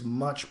he's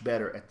much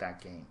better at that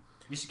game.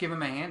 You should give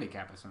him a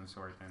handicap of some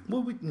sort then.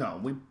 Well, we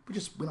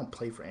don't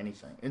play for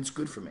anything. And it's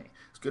good for me.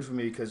 It's good for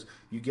me because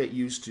you get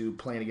used to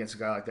playing against a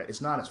guy like that.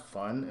 It's not as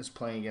fun as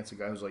playing against a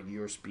guy who's like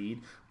your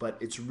speed, but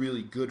it's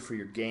really good for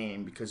your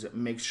game because it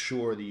makes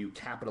sure that you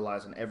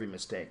capitalize on every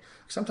mistake.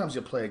 Sometimes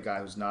you'll play a guy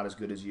who's not as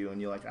good as you, and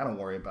you're like, I don't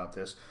worry about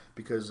this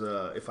because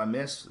if I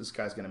miss, this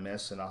guy's going to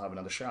miss, and I'll have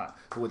another shot.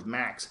 But with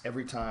Max,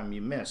 every time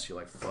you miss, you're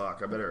like,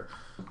 fuck, I better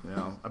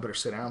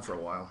sit down for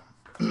a while.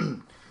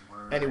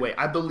 Anyway,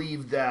 I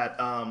believe that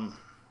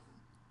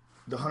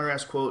the Hunter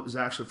S. quote is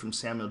actually from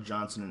Samuel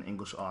Johnson, an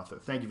English author.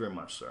 Thank you very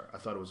much, sir. I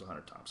thought it was a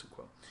Hunter Thompson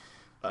quote.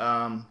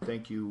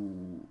 Thank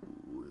you,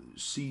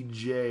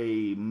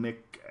 C.J.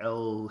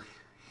 McElhinney.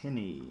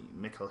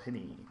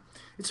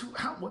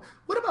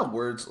 What about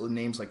words,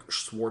 names like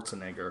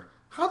Schwarzenegger?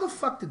 How the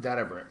fuck did that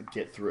ever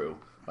get through?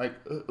 Like,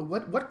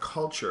 what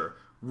culture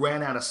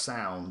ran out of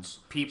sounds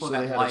people so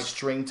that they had like, to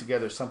string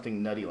together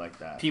something nutty like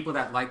that? People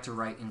that like to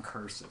write in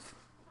cursive.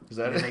 Is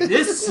that it? Like,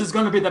 this is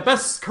going to be the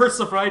best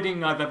cursive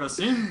writing I've ever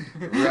seen.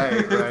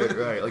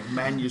 Right. Like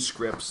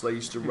manuscripts. They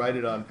used to write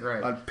it on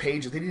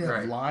pages. They didn't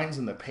have lines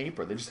in the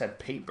paper. They just had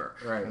paper.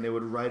 Right. And they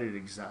would write it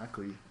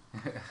exactly.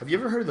 Have you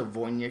ever heard of the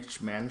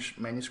Voynich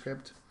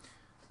manuscript?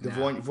 The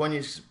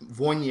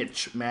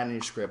Voynich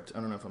manuscript, I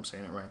don't know if I'm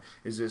saying it right,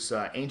 is this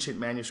ancient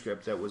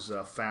manuscript that was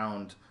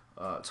found,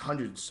 it's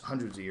hundreds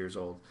of years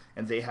old,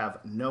 and they have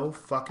no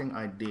fucking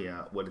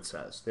idea what it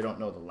says. They don't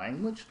know the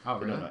language. Oh,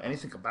 really? They don't know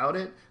anything about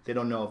it. They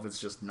don't know if it's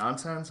just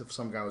nonsense, if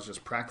some guy was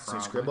just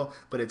practicing scribble,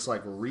 but it's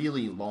like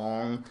really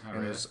long,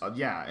 and there's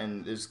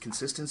and there's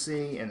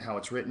consistency in how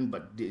it's written,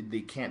 but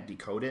they can't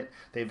decode it.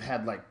 They've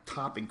had like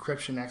top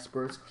encryption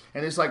experts,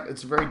 and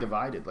it's very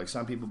divided. Like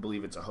some people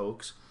believe it's a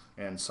hoax.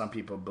 And some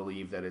people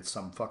believe that it's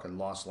some fucking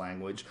lost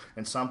language.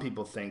 And some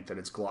people think that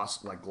it's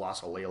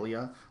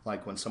glossolalia,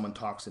 like when someone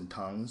talks in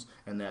tongues,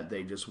 and that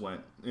they just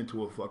went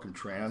into a fucking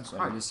trance.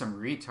 Probably just some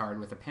retard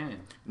with a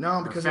pen.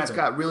 No, because it's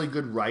got really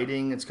good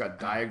writing. It's got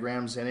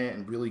diagrams in it,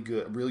 and really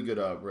good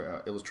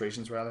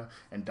illustrations rather,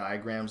 and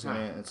diagrams in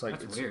it. It's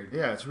like that's weird.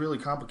 Yeah, it's really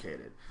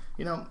complicated.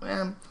 You know,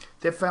 and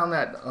they found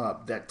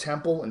that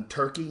temple in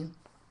Turkey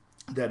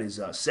that is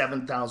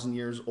 7,000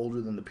 years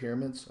older than the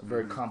pyramids. A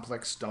very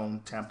complex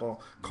stone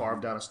temple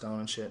carved out of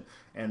stone and shit.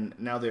 And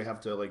now they have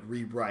to like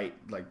rewrite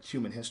like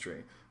human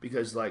history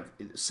because like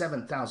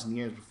 7,000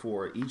 years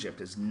before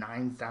Egypt is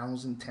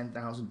 9,000,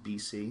 10,000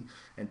 BC.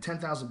 And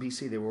 10,000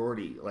 BC they were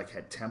already like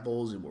had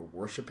temples and were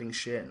worshiping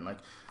shit, and like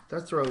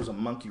that throws a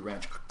monkey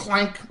wrench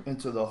clank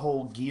into the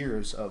whole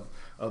gears of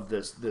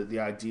this the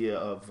idea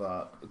of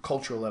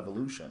cultural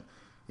evolution.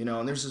 You know,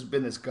 and there's just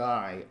been this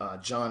guy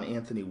John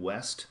Anthony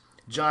West.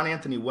 John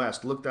Anthony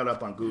West, look that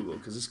up on Google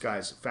because this guy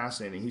is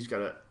fascinating. He's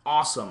got an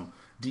awesome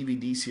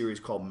DVD series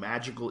called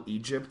Magical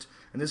Egypt,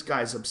 and this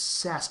guy is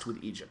obsessed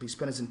with Egypt. He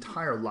spent his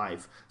entire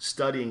life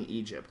studying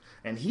Egypt,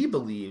 and he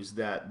believes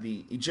that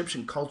the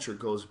Egyptian culture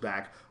goes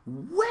back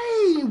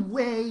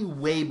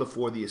way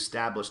before the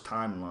established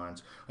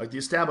timelines. Like the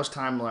established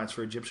timelines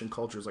for Egyptian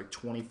culture is like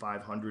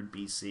 2500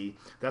 BC.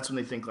 That's when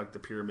they think like the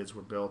pyramids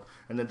were built.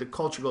 And then the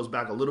culture goes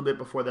back a little bit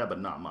before that, but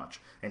not much.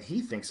 And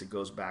he thinks it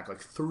goes back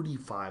like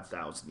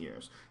 35,000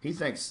 years. He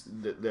thinks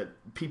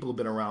that people have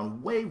been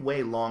around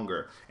way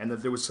longer, and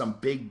that there was some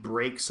big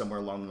break somewhere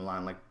along the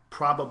line, like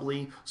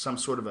probably some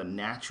sort of a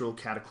natural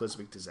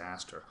cataclysmic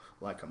disaster,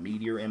 like a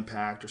meteor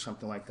impact or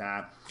something like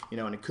that,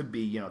 and it could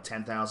be,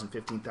 10,000,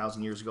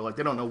 15,000 years ago. Like,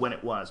 they don't know when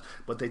it was,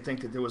 but they think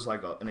that there was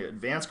like an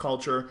advanced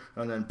culture,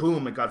 and then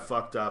boom, it got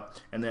fucked up,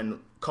 and then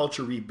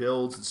culture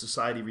rebuilds and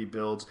society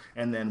rebuilds,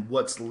 and then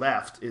what's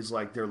left is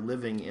like they're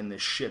living in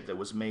this shit that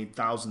was made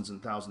thousands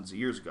and thousands of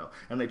years ago,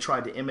 and they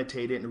tried to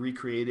imitate it and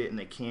recreate it, and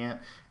they can't.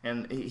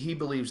 And he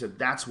believes that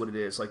that's what it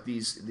is. Like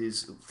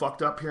these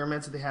fucked up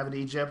pyramids that they have in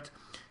Egypt,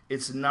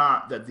 it's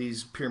not that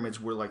these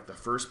pyramids were like the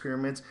first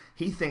pyramids.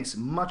 He thinks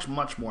much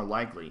more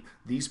likely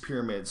these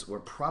pyramids were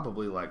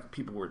probably like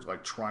people were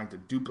like trying to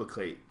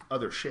duplicate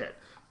other shit,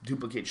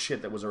 duplicate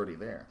shit that was already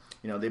there.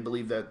 They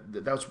believe that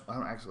was,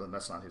 actually,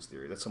 that's not his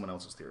theory. That's someone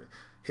else's theory.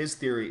 His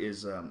theory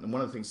is, and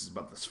one of the things is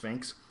about the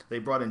Sphinx. They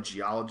brought in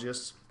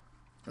geologists,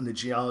 and the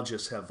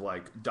geologists have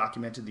like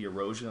documented the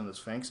erosion on the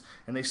Sphinx,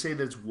 and they say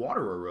that it's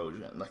water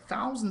erosion. Like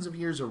thousands of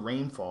years of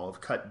rainfall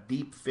have cut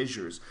deep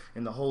fissures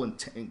in the whole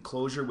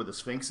enclosure where the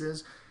Sphinx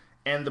is.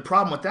 And the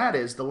problem with that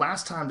is the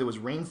last time there was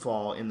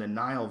rainfall in the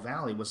Nile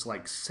Valley was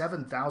like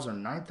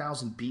 7,000,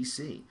 9,000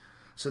 BC.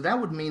 So that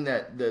would mean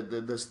that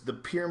the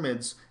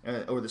pyramids,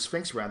 or the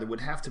Sphinx rather,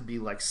 would have to be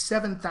like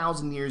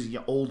 7,000 years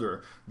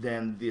older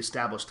than the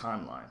established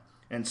timeline.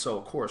 And so,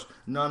 of course,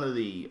 none of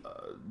the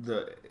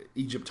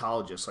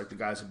Egyptologists, like the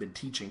guys have been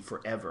teaching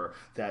forever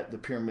that the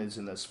pyramids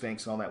and the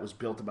Sphinx and all that was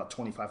built about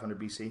 2,500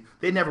 BC.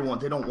 They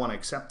don't want to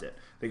accept it.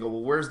 They go,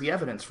 well, where's the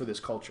evidence for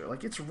this culture?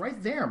 Like, it's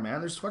right there,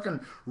 man. There's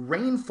fucking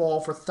rainfall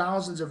for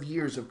thousands of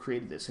years have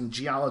created this, and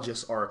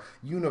geologists are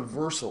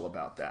universal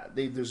about that.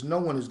 There's no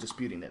one who's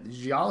disputing it. The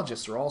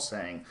geologists are all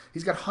saying,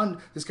 this guy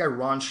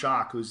Ron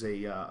Schock, who's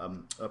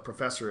a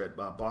professor at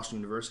Boston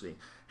University,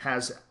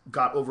 has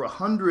got over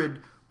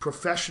 100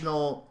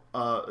 professional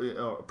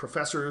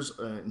professors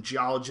and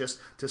geologists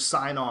to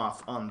sign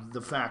off on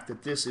the fact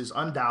that this is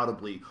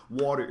undoubtedly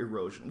water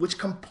erosion, which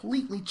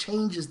completely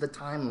changes the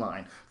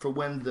timeline for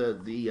when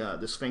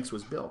the Sphinx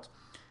was built.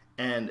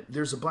 And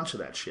there's a bunch of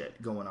that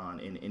shit going on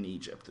in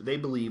Egypt. They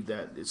believe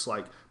that it's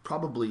like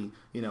probably,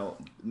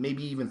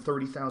 maybe even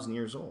 30,000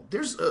 years old.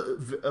 There's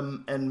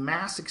a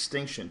mass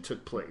extinction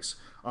took place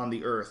on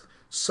the earth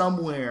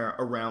somewhere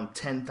around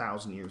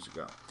 10,000 years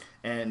ago.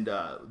 And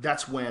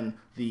that's when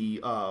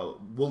the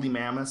woolly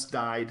mammoths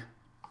died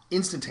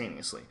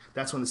instantaneously.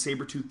 That's when the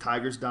saber-toothed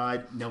tigers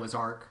died. Noah's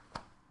Ark.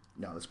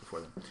 No, that's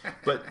before then.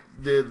 But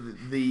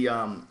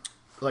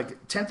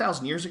like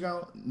 10,000 years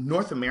ago,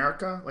 North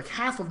America, like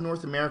half of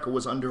North America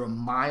was under a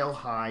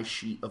mile-high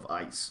sheet of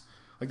ice.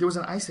 Like there was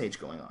an ice age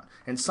going on,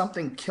 and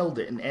something killed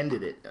it and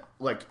ended it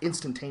like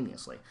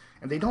instantaneously.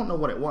 And they don't know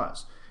what it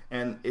was.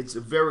 And it's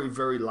very,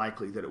 very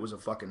likely that it was a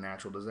fucking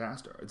natural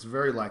disaster. It's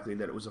very likely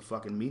that it was a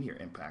fucking meteor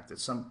impact.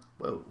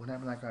 Whoa, what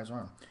happened to that guy's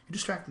arm? You're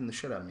distracting the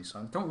shit out of me,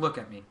 son. Don't look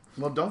at me.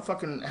 Well, don't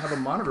fucking have a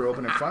monitor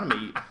open in front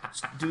of me.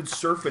 Dude's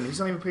surfing.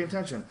 He's not even paying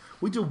attention.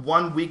 We do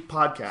 1 week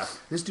podcast.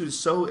 This dude is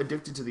so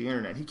addicted to the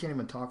internet, he can't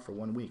even talk for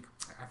 1 week.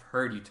 I've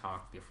heard you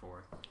talk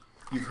before.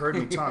 You've heard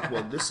me talk.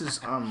 Well, this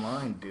is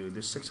online, dude.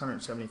 There's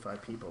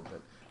 675 people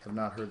that have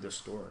not heard this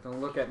story. Don't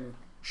look at me.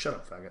 Shut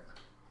up, faggot.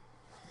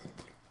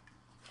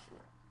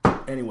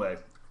 Anyway,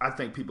 I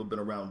think people have been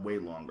around way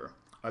longer.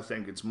 I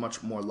think it's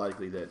much more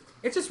likely that...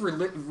 It's just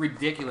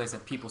ridiculous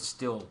that people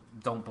still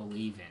don't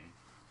believe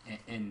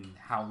in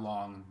how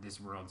long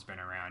this world's been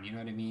around. You know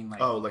what I mean?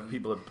 Like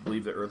people that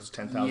believe the Earth is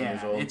 10,000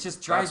 years old? It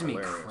just drives me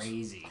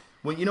crazy.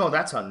 Well,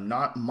 that's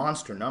a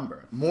monster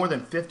number. More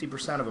than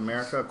 50% of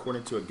America,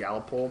 according to a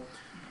Gallup poll,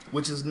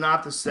 which is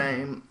not the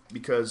same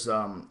because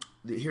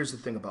here's the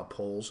thing about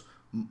polls.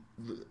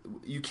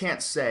 You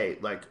can't say,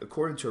 like,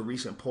 according to a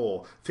recent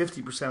poll,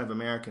 50% of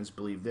Americans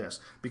believe this.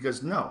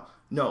 Because no,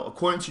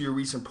 according to your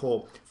recent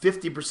poll,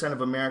 50%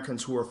 of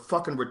Americans who are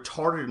fucking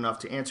retarded enough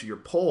to answer your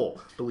poll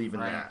believe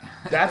in that.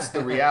 That's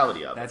the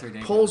reality of it. That's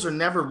ridiculous. Polls are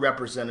never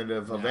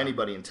representative of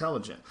anybody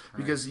intelligent.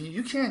 Because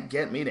you can't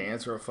get me to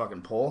answer a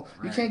fucking poll.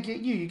 Right. You can't get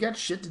you. You got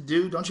shit to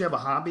do. Don't you have a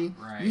hobby?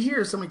 Right. You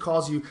hear somebody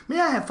calls you, may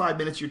I have 5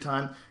 minutes of your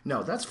time?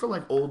 No, that's for,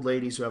 like, old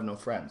ladies who have no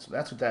friends.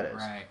 That's what that is.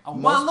 Right. Oh,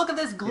 well, look at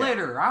this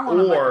glitter. Yeah. I want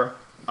to... Or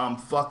I'm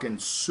fucking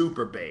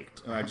super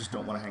baked, and I just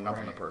don't want to hang up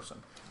on the person.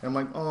 And I'm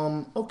like,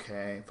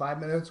 okay, 5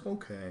 minutes,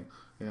 okay.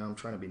 I'm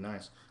trying to be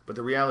nice. But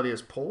the reality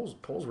is polls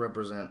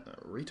represent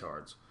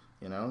retards.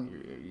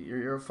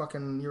 You're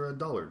a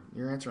dullard.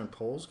 You're answering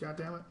polls,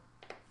 goddammit.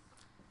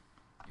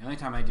 The only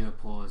time I do a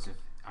poll is if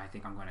I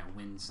think I'm going to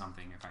win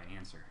something if I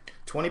answer.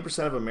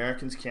 20% of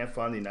Americans can't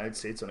find the United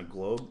States on a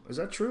globe. Is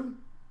that true?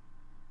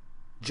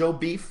 Joe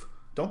Beef.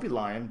 Don't be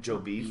lying, Joe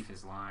Beef. Beef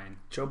is lying.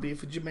 Joe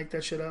Beef, did you make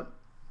that shit up?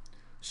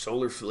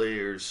 Solar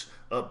flares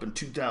up in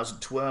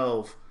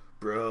 2012.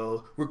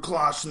 bro, we're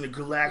crossing the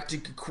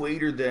galactic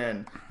equator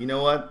then. You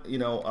know what?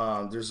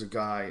 There's a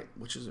guy,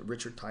 which is it,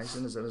 Richard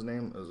Tyson? Is that his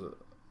name?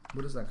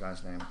 What is that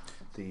guy's name?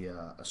 The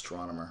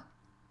astronomer.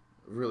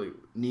 Really,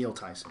 Neil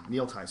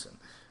Tyson.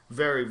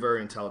 Very,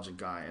 very intelligent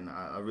guy, and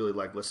I really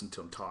like listening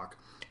to him talk.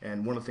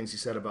 And one of the things he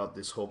said about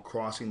this whole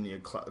crossing the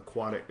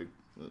aquatic,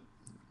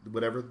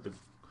 what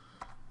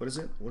is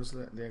it? What is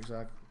the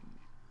exact,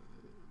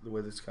 the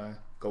way this guy,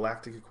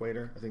 galactic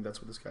equator? I think that's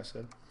what this guy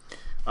said.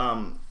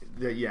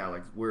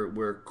 Like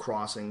we're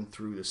crossing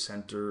through the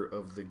center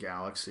of the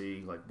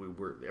galaxy, like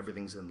we're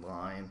everything's in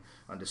line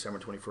on December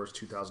 21st,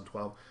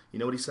 2012. You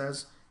know what he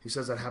says? He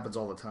says that happens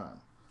all the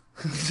time.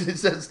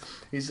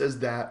 he says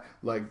that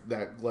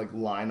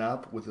line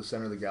up with the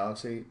center of the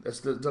galaxy.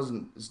 It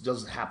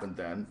doesn't happen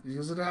then,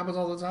 because it happens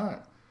all the time,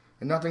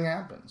 and nothing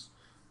happens.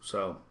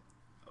 So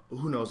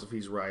who knows if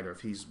he's right or if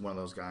he's one of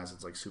those guys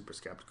that's like super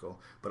skeptical.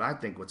 But I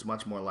think what's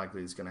much more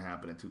likely is going to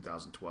happen in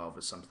 2012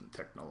 is something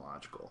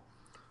technological,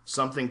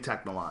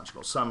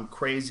 some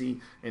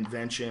crazy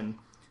invention.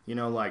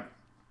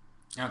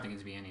 I don't think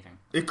it's be anything.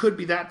 It could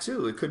be that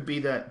too. It could be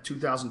that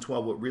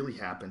 2012, what really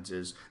happens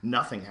is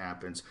nothing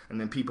happens,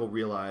 and then people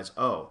realize,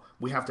 oh,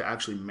 we have to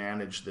actually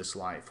manage this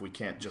life. We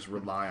can't just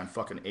rely on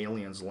fucking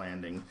aliens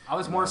landing. I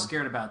was more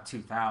scared about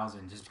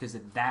 2000 just because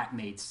that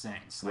made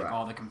sense. Like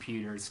all the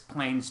computers,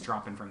 planes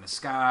dropping from the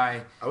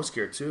sky. I was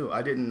scared too.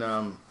 I didn't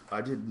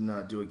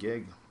do a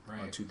gig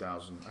on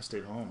 2000. I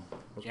stayed home.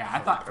 I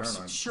thought for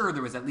sure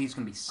there was at least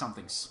going to be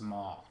something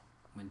small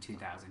when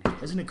 2000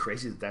 hit. Isn't it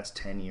crazy that that's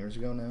 10 years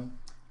ago now?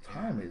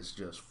 Time is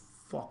just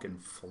fucking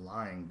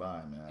flying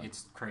by, man.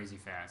 It's crazy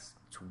fast.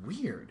 It's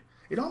weird.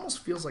 It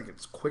almost feels like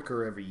it's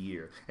quicker every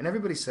year. And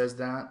everybody says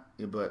that,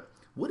 but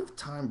what if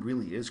time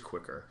really is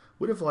quicker?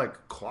 What if,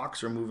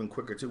 clocks are moving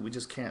quicker, too? We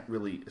just can't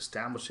really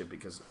establish it,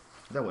 because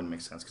that wouldn't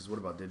make sense, because what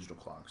about digital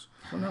clocks?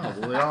 Well, no.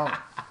 Well,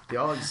 they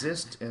all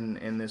exist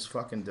in this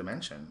fucking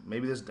dimension.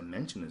 Maybe this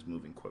dimension is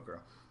moving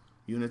quicker.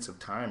 Units of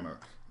time are,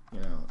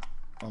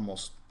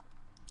 almost...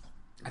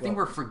 I think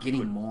we're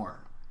forgetting more.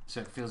 So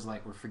it feels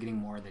like we're forgetting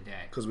more of the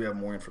day. Because we have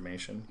more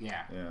information?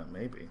 Yeah. Yeah,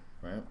 maybe,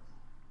 right?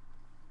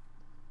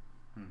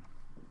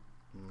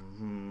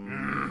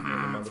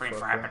 Free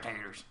fried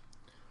potatoes.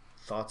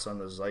 Thoughts on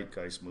the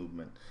zeitgeist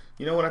movement.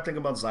 You know what I think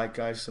about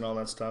zeitgeist and all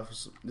that stuff?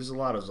 There's a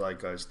lot of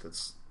zeitgeist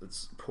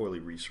that's poorly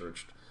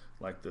researched.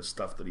 Like the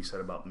stuff that he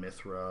said about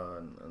Mithra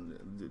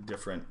and the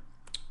different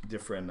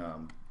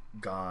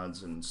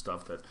gods and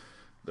stuff that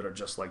are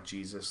just like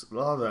Jesus. A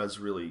lot of that is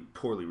really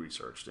poorly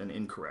researched and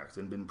incorrect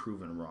and been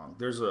proven wrong.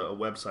 There's a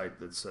website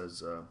that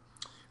says,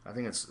 I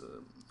think it's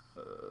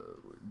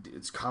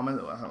common,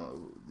 I don't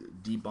know,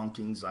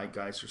 debunking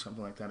zeitgeist or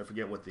something like that. I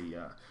forget what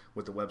the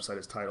website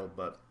is titled,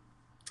 but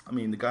I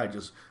mean, the guy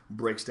just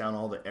breaks down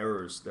all the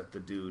errors that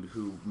the dude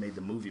who made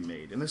the movie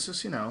made, and it's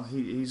just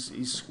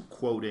he's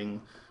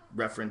quoting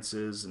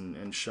references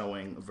and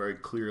showing very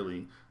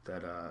clearly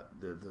that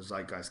the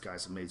zeitgeist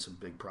guys have made some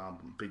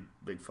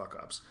big fuck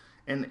ups.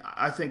 And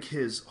I think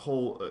his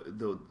whole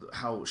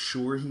how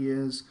sure he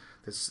is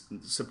that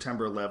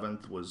September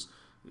 11th was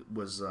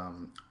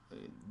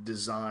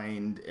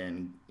designed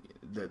and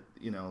that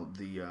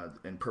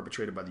and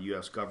perpetrated by the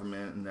U.S.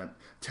 government, and that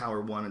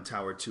Tower 1 and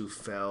Tower 2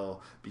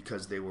 fell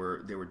because they were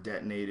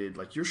detonated.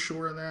 Like, you're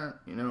sure of that?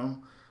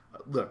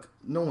 Look,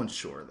 no one's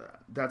sure of that.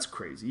 That's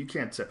crazy. You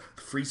can't say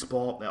free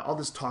fall. All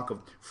this talk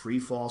of free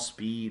fall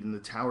speed and the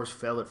towers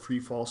fell at free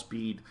fall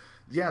speed.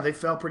 Yeah, they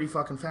fell pretty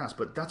fucking fast,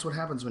 but that's what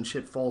happens when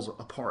shit falls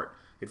apart.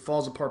 It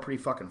falls apart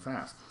pretty fucking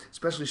fast.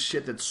 Especially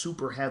shit that's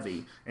super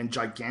heavy and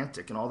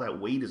gigantic and all that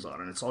weight is on it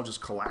and it's all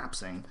just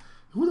collapsing.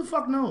 Who the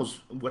fuck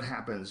knows what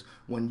happens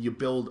when you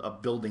build a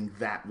building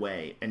that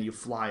way and you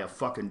fly a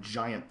fucking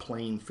giant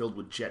plane filled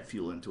with jet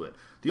fuel into it?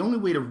 The only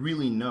way to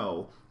really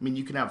know, I mean,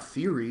 you can have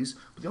theories,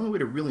 but the only way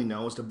to really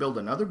know is to build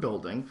another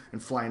building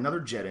and fly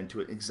another jet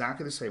into it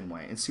exactly the same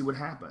way and see what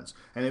happens.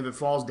 And if it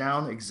falls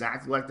down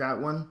exactly like that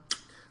one,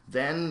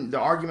 then the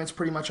argument's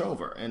pretty much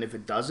over. And if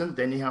it doesn't,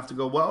 then you have to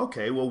go,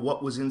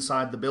 what was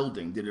inside the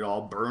building? Did it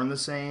all burn the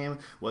same?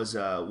 Was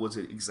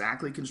it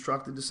exactly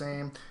constructed the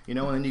same? And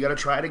then you got to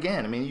try it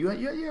again. I mean,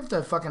 you have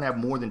to fucking have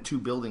more than two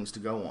buildings to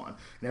go on.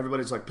 And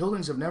everybody's like,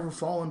 buildings have never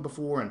fallen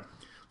before. And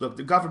look,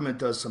 the government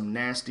does some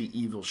nasty,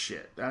 evil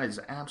shit. That is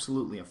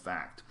absolutely a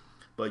fact.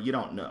 But you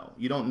don't know.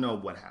 You don't know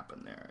what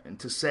happened there. And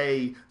to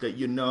say that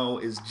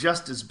is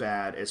just as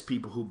bad as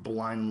people who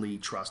blindly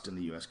trust in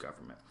the U.S.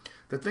 government.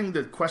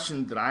 The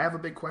question that I have a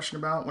big question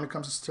about when it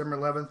comes to September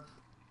 11th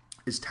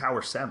is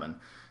Tower 7.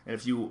 And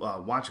if you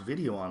watch a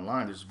video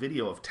online, there's a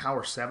video of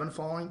Tower 7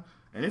 falling,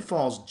 and it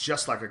falls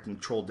just like a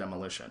controlled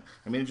demolition.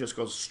 I mean, it just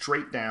goes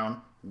straight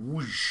down,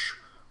 whoosh,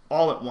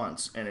 all at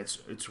once. And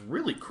it's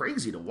really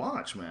crazy to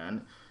watch,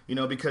 man.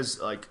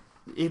 Because, like,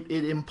 it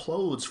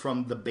implodes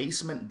from the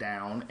basement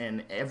down,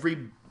 and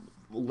every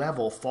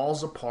level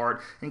falls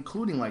apart,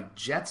 including, like,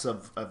 jets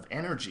of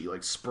energy,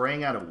 like,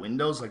 spraying out of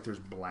windows like there's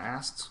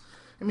blasts.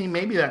 I mean,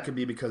 maybe that could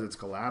be because it's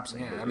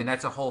collapsing. Yeah, I mean,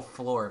 that's a whole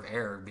floor of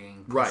air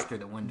being pushed through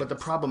the window. But the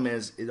problem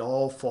is, it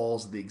all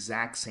falls at the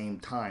exact same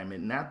time,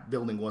 and that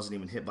building wasn't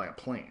even hit by a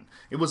plane.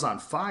 It was on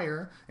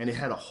fire, and it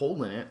had a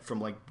hole in it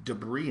from, like,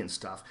 debris and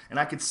stuff, and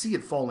I could see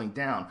it falling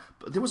down.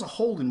 But there was a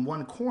hole in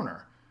one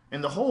corner.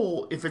 And the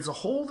hole, if it's a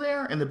hole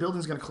there and the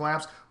building's going to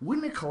collapse,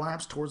 wouldn't it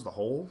collapse towards the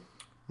hole?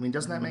 I mean,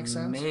 doesn't that make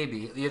sense?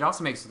 Maybe. It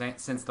also makes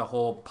sense the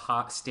whole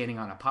standing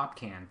on a pop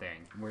can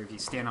thing, where if you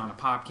stand on a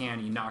pop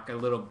can, you knock a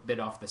little bit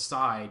off the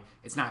side.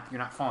 You're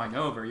not falling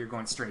over. You're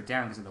going straight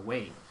down because of the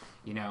weight.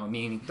 You know,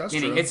 meaning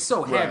it's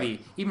so heavy.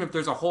 Right. Even if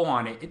there's a hole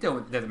on it, it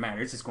doesn't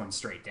matter. It's just going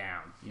straight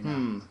down. You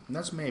know?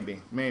 That's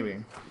maybe.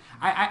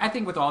 I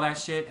think with all that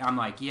shit, I'm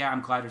like, yeah,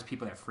 I'm glad there's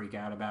people that freak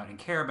out about it and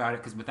care about it,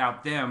 because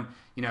without them,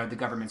 you know, the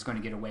government's going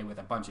to get away with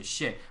a bunch of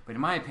shit. But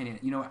in my opinion,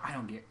 you know, I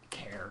don't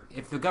care.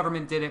 If the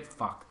government did it,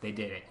 fuck, they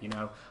did it. You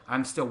know,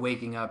 I'm still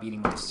waking up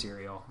eating my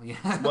cereal.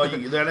 Well,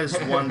 that is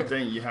one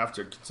thing you have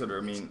to consider.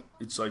 I mean,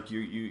 it's like I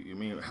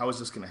mean, how is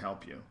this going to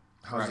help you?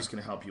 How is this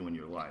going to help you in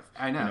your life?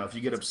 I know. You know, if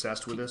you get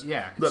obsessed with this.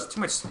 Yeah. Look,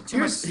 too much.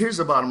 Here's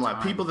the bottom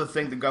line. People that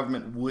think the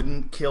government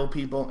wouldn't kill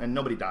people, and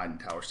nobody died in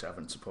Tower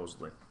 7,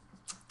 supposedly.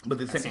 But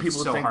they think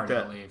people so think hard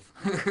that. To believe.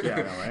 Yeah,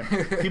 I know,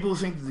 right? People who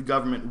think that the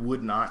government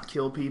would not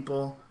kill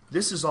people.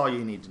 This is all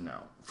you need to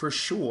know. For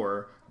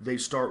sure, they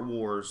start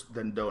wars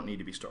that don't need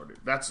to be started.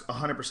 That's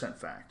 100%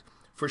 fact.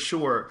 For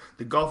sure,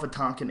 the Gulf of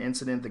Tonkin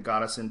incident that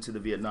got us into the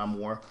Vietnam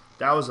War,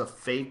 that was a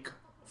fake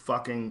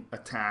fucking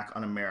attack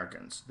on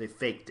Americans. They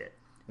faked it.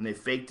 And they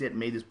faked it,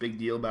 made this big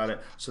deal about it,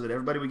 so that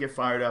everybody would get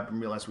fired up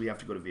and realize we have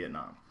to go to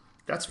Vietnam.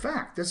 That's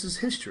fact. This is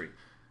history.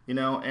 You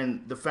know,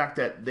 and the fact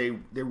that they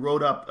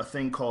wrote up a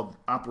thing called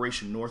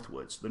Operation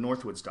Northwoods, the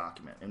Northwoods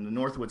document. And the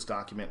Northwoods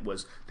document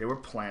was they were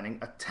planning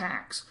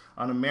attacks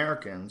on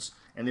Americans,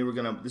 and they were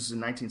going to, this is in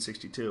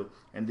 1962,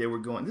 and they were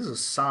going, this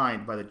is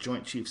signed by the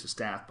Joint Chiefs of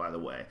Staff, by the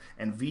way,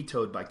 and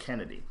vetoed by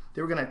Kennedy.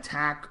 They were going to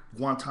attack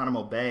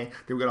Guantanamo Bay.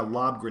 They were going to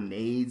lob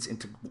grenades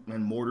and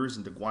mortars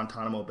into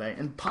Guantanamo Bay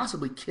and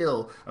possibly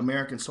kill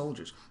American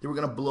soldiers. They were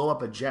going to blow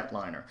up a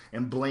jetliner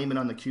and blame it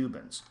on the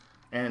Cubans.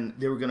 And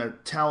they were going to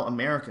tell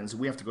Americans,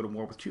 we have to go to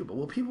war with Cuba.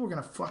 Well, people were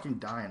going to fucking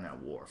die in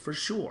that war, for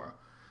sure.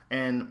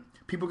 And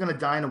people were going to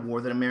die in a war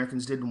that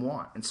Americans didn't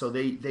want. And so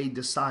they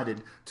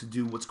decided to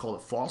do what's called a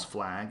false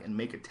flag and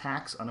make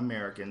attacks on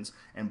Americans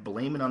and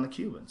blame it on the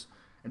Cubans.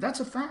 And that's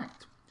a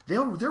fact.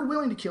 They're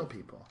willing to kill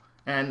people.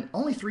 And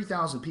only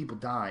 3,000 people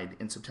died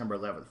in September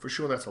 11th. For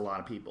sure, that's a lot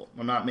of people.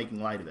 I'm not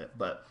making light of it,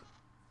 but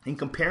in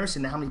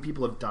comparison to how many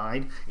people have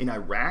died in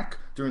Iraq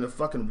during the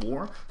fucking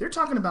war, they're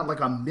talking about like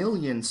 1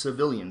 million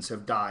civilians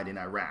have died in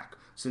Iraq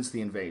since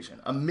the invasion.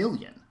 1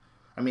 million.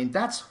 I mean,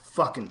 that's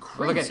fucking crazy.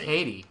 Well, look at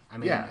Haiti. I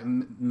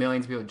mean,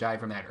 millions of people died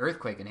from that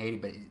earthquake in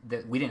Haiti,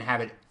 but we didn't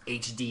have it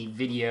HD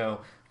video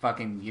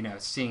fucking, you know,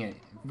 seeing it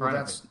in front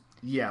of it.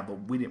 Yeah, but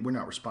we're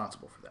not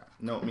responsible for that.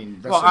 No, I mean,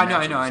 that's I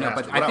know,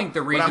 but I think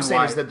the reason what I'm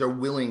saying is that they're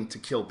willing to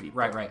kill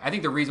people. Right. I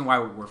think the reason why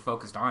we're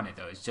focused on it,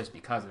 though, is just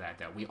because of that,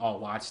 though. We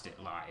all watched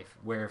it live,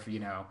 where,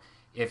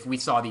 if we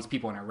saw these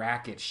people in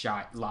Iraq get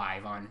shot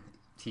live on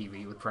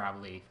TV, it would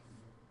probably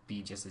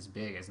be just as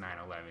big as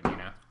 9/11, you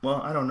know?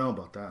 Well, I don't know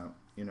about that.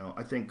 You know,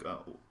 I think the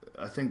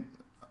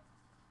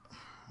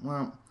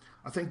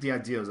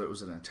idea is that it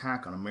was an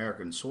attack on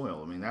American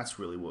soil. I mean, that's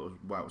really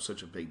why it was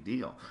such a big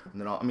deal. And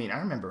then, I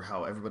remember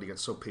how everybody got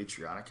so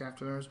patriotic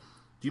after theirs.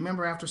 Do you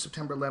remember after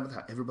September 11th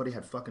how everybody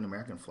had fucking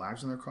American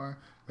flags in their car?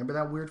 Remember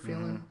that weird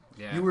feeling?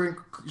 Mm-hmm. Yeah. You're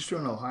still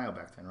in Ohio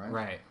back then, right?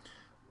 Right.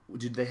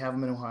 Did they have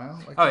them in Ohio?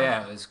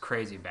 Yeah, it was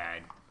crazy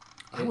bad.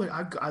 I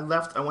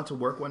left. I went to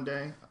work one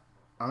day.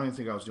 I don't even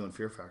think I was doing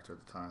Fear Factor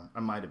at the time. I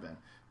might have been,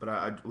 but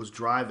I was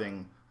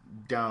driving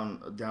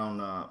down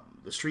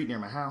the street near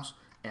my house,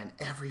 and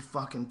every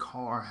fucking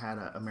car had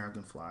an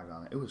American flag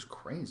on it. It was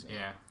crazy.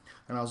 Yeah.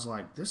 And I was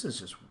like, this is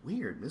just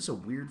weird. This is a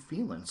weird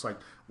feeling. It's like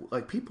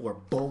people are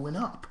bowing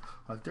up.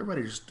 Like they're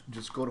ready to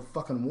just go to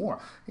fucking war.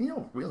 And you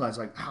don't realize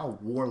like how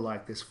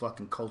warlike this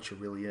fucking culture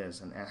really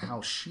is, and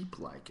how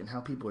sheep-like, and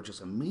how people are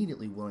just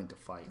immediately willing to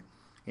fight.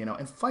 You know,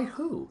 and fight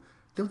who?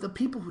 The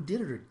people who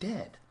did it are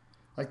dead.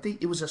 Like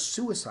it was a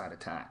suicide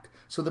attack.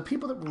 So the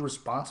people that were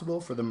responsible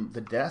for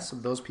the deaths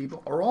of those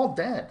people are all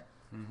dead.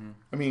 Mm-hmm.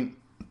 I mean,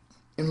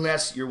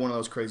 unless you're one of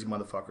those crazy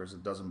motherfuckers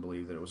that doesn't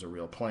believe that it was a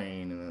real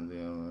plane, and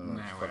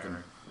then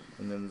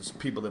and then there's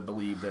people that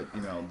believe that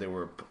they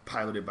were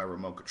piloted by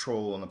remote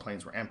control and the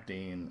planes were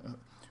empty, and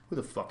who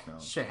the fuck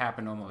knows? Shit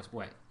happened almost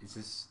Is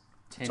this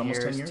 10 it's years?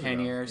 Almost 10 years. 10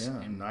 ago. years,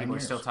 yeah, and 9 people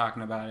years. are still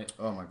talking about it.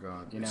 Oh my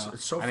god,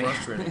 it's so I mean,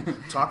 frustrating.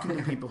 Talking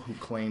to people who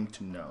claim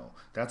to know,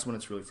 that's when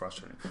it's really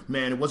frustrating.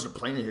 Man, it wasn't a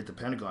plane that hit the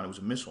Pentagon; it was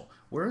a missile.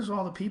 Where's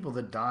all the people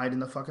that died in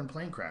the fucking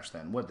plane crash?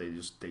 Then what? They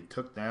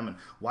took them, and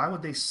why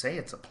would they say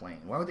it's a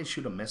plane? Why would they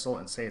shoot a missile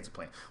and say it's a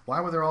plane?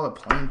 Why were there all the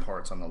plane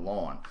parts on the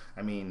lawn?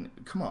 I mean,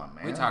 come on,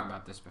 man. We talked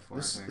about this before.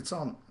 It's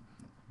all.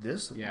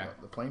 This? Yeah.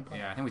 The plane part?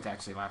 Yeah, I think we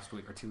actually last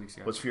week or 2 weeks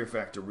ago. What's Fear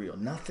Factor real?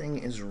 Nothing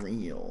is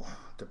real.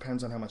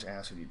 Depends on how much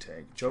acid you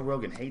take. Joe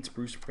Rogan hates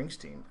Bruce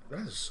Springsteen.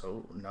 That is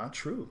so not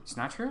true. It's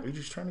not true? Are you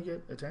just trying to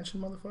get attention,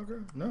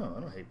 motherfucker? No,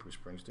 I don't hate Bruce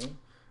Springsteen.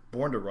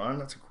 Born to Run,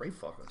 that's a great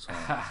fucking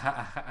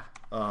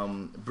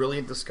song.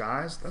 Brilliant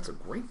Disguise, that's a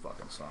great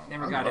fucking song.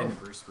 Never got into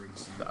Bruce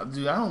Springsteen.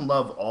 Dude, I don't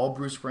love all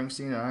Bruce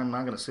Springsteen, and I'm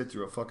not going to sit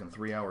through a fucking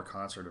 3-hour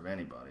concert of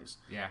anybody's.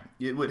 Yeah.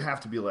 It would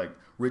have to be like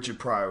Richard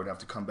Pryor would have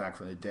to come back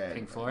from the dead.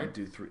 Pink Floyd?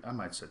 I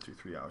might sit through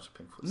 3 hours of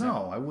Pink Floyd.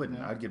 No, I wouldn't.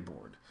 No. I'd get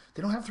bored.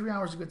 They don't have 3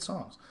 hours of good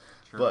songs.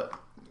 Sure.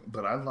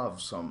 But I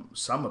love some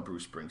of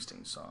Bruce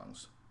Springsteen's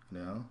songs. You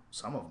know,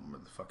 some of them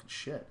are the fucking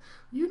shit.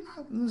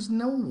 There's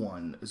no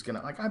one is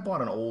gonna like. I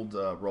bought an old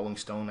Rolling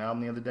Stone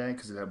album the other day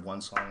because it had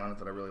one song on it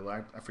that I really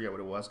liked. I forget what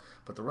it was,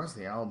 but the rest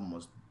of the album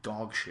was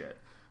dog shit.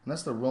 And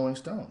that's the Rolling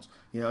Stones.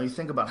 You know, you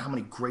think about how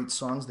many great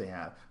songs they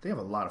have. They have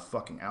a lot of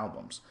fucking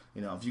albums.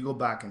 You know, if you go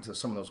back into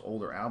some of those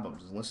older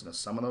albums and listen to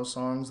some of those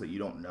songs that you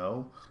don't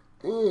know,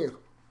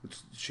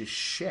 it's just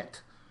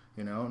shit.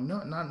 You know,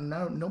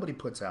 nobody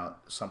puts out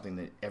something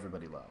that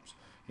everybody loves.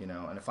 You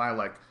know, and if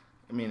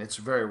it's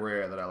very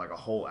rare that I like a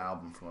whole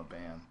album from a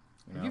band.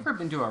 You know? Have you ever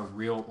been to a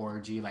real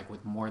orgy, like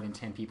with more than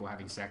 10 people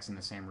having sex in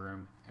the same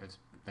room? It's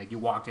like you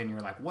walked in, and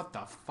you're like, "What the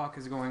fuck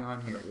is going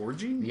on here?" An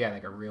orgy? Yeah,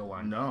 like a real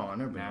one. No, I've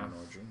never been to an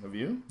orgy. Have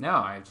you?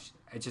 No,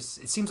 it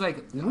seems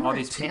like all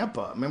these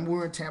Tampa. Remember we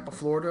were in Tampa,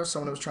 Florida?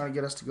 Someone was trying to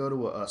get us to go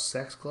to a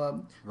sex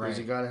club. Right. There was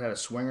a guy that had a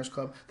swingers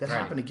club. That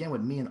happened again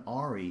with me and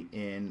Ari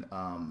in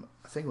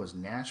I think it was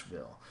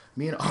Nashville.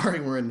 Me and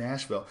Ari were in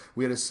Nashville.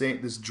 We had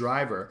this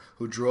driver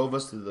who drove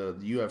us to the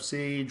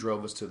UFC,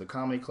 drove us to the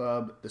comedy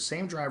club, the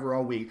same driver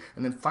all week,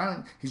 and then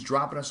finally he's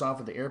dropping us off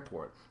at the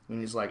airport. And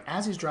he's like,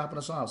 as he's dropping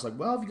us off, I was like,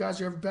 well, if you guys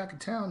are ever back in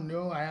town,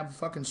 I have a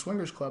fucking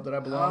swingers club that I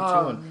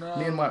belong to.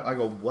 And I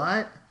go,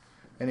 what?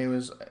 And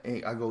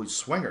I go,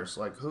 swingers?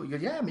 Like, who? He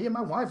goes, yeah, me and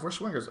my wife, we're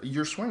swingers.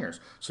 You're swingers.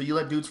 So you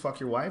let dudes fuck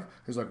your wife?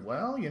 He's like,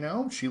 well,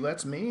 she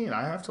lets me, and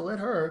I have to let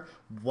her.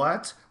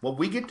 What? Well,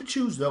 we get to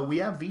choose, though. We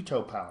have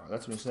veto power.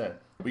 That's what he said.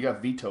 We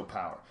got veto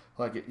power.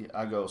 Like,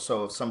 I go,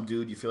 so if some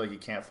dude, you feel like you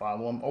can't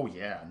follow him? Oh,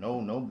 yeah.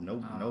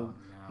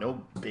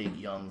 No big,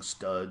 young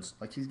studs.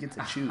 Like, he gets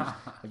to choose.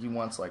 Like, he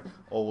wants, like,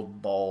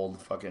 old,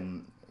 bald,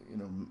 fucking...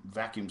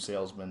 vacuum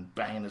salesman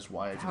banging his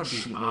wife and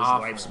shooting his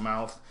wife's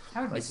mouth.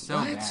 That would be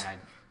so bad.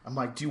 I'm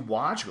like, do you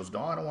watch? He goes,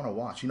 no, I don't want to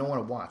watch. You don't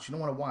want to watch. You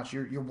don't want to watch.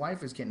 Your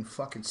wife is getting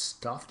fucking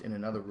stuffed in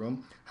another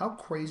room. How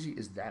crazy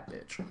is that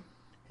bitch?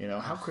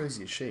 How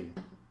crazy is she?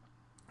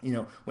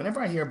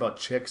 Whenever I hear about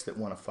chicks that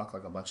want to fuck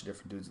like a bunch of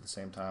different dudes at the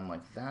same time, like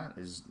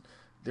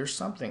there's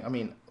something. I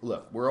mean,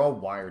 look, we're all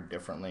wired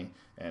differently,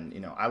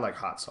 and I like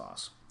hot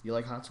sauce. You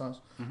like hot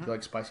sauce? Mm-hmm. You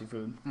like spicy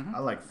food? Mm-hmm. I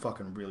like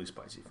fucking really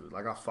spicy food.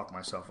 Like, I'll fuck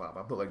myself up.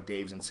 I put, like,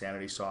 Dave's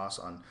Insanity sauce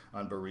on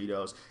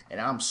burritos, and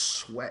I'm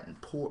sweating.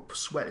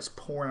 Sweat is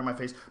pouring on my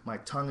face. My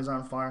tongue is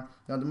on fire.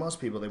 Now, to most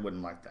people, they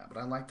wouldn't like that, but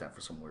I like that for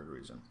some weird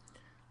reason.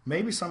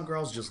 Maybe some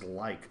girls just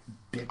like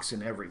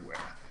Dixon everywhere.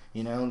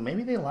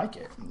 Maybe they like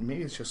it.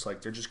 Maybe it's just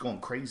like they're just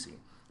going crazy.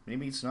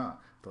 Maybe it's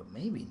not. But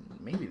maybe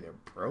they're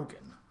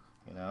broken,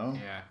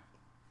 Yeah.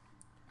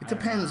 It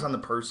depends on the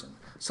person.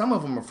 Some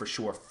of them are for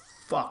sure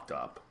fucked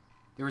up.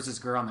 There was this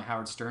girl on the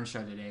Howard Stern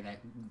show today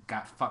that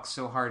got fucked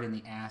so hard in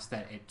the ass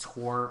that it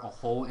tore a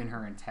hole in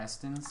her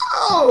intestines.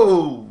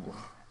 Oh!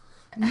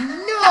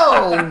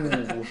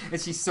 No! And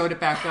she sewed it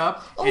back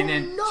up, and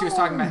then she was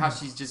talking about how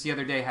she's just the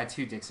other day had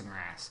 2 dicks in her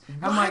ass.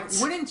 I'm like,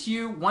 wouldn't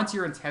you, once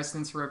your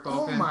intestines rip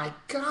open... Oh my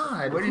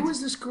god, who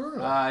is this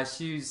girl?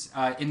 She's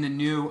in the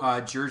new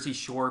Jersey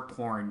Shore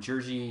porn,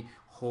 Jersey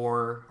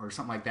Whore, or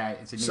something like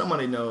that.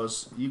 Somebody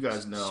knows. You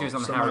guys know. She was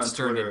on the Howard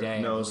Stern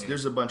today. Knows.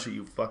 There's a bunch of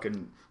you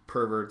fucking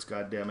perverts,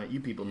 goddammit. You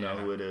people know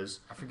who it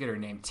is. I forget her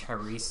name,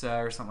 Teresa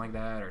or something like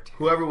that. Or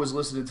whoever was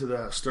listening to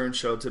the Stern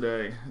show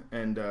today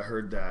and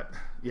heard that.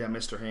 Yeah,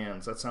 Mr.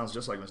 Hands. That sounds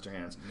just like Mr.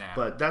 Hands. Nah.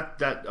 But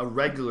that a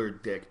regular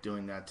dick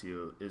doing that to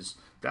you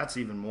that's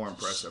even more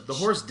impressive. The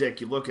horse dick,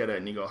 you look at it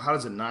and you go, how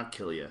does it not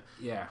kill you?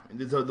 Yeah.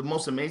 The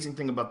most amazing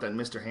thing about that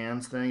Mr.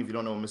 Hands thing, if you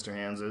don't know what Mr.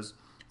 Hands is,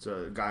 it's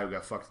a guy who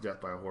got fucked to death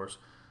by a horse.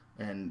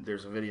 And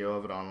there's a video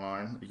of it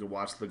online. You can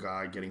watch the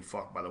guy getting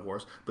fucked by the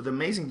horse. But the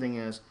amazing thing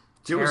is...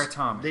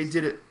 Thomas. They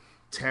did it...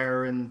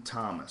 Taryn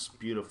Thomas.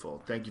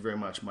 Beautiful. Thank you very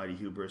much, Mighty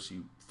Hubris,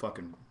 you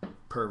fucking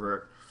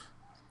pervert.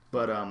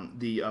 But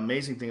the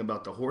amazing thing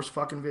about the horse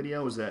fucking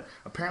video is that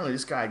apparently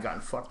this guy had gotten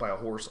fucked by a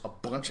horse a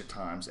bunch of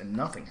times and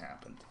nothing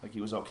happened. Like,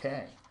 he was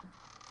okay.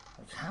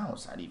 Like, how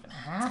does that even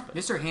happen?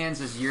 Mr. Hands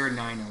is year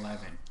 9/11.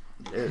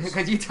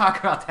 Because you talk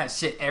about that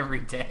shit every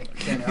day.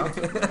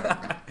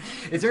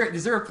 Is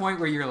there a point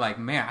where you're like,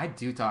 man, I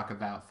do talk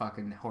about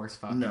fucking horse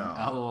fucking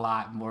a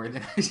lot more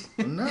than I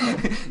should?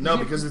 No,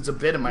 because it's a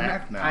bit of my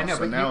act now. I know, so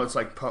but now it's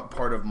like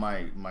part of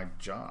my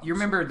job. You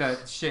remember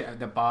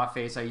the ba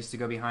face I used to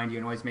go behind you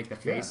and always make the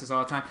faces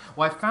all the time?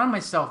 Well, I found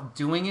myself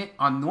doing it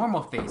on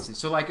normal faces.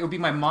 So like it would be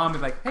my mom would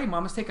be like, hey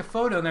mom, let's take a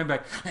photo, and then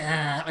I'd be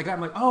like, I'm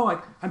like, oh,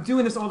 I'm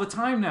doing this all the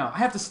time now. I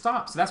have to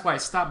stop. So that's why I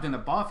stopped doing the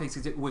ba face,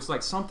 because it was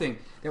like something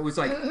that was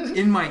like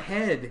in my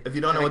head. If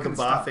you don't know what the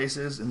ba face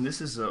is, and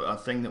this is a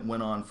thing that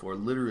went on for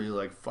literally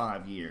like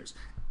 5 years.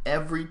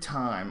 Every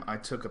time I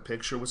took a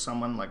picture with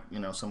someone, like,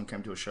 someone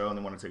came to a show and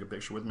they wanted to take a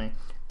picture with me,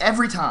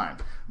 every time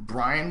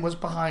Brian was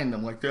behind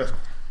them like this.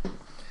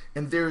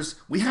 And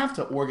we have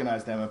to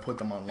organize them and put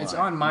them online. It's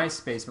on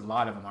MySpace, but a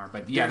lot of them are.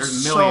 But yeah,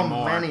 there's a million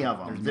more. So many of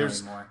them.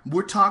 There's more.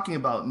 We're talking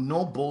about,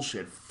 no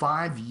bullshit,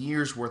 5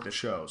 years worth of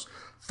shows.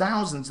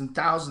 Thousands and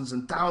thousands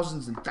and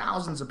thousands and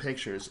thousands of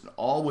pictures,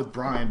 all with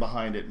Brian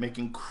behind it,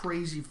 making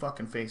crazy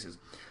fucking faces.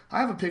 I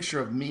have a picture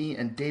of me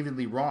and David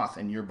Lee Roth,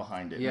 and you're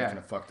behind it making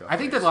a fucked up I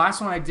think face. the last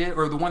one I did,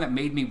 or the one that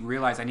made me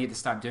realize I needed to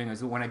stop doing it, was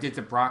the one I did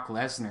to Brock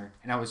Lesnar,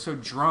 and I was so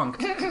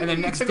drunk, and the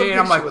next day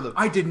I'm like,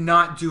 I did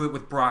not do it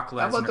with Brock Lesnar.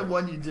 How about the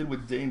one you did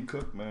with Dane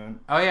Cook, man?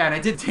 Oh yeah, and I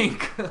did Dane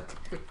Cook.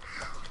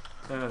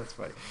 Oh, that's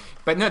funny.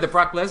 But no, the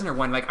Brock Lesnar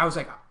one, like I was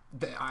like,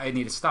 I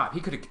need to stop.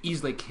 He could have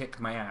easily kicked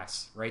my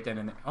ass right then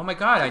and there. Oh my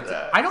god,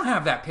 I don't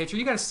have that picture.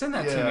 You got to send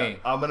that to me.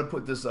 I'm gonna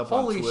put this up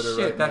Holy on Twitter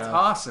shit, right that's now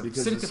awesome.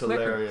 Because Send it it's to Flickr.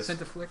 hilarious.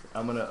 Send it to Flickr.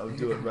 I'll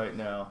do it right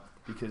now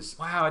because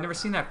wow, I've never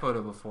seen that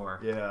photo before.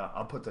 Yeah,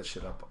 I'll put that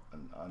shit up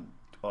on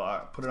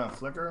put it on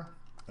Flickr.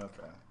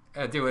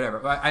 Okay. Do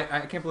whatever.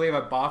 I can't believe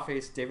I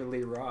ball-faced David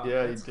Lee Roth.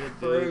 Yeah, you did,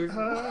 dude.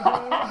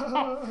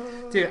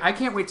 Dude, I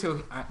can't wait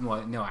till...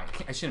 Well, no,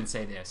 I shouldn't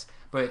say this.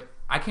 But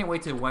I can't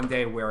wait till one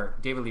day where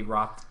David Lee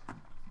Roth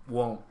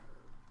won't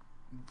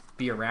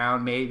be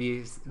around,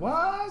 maybe.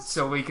 What?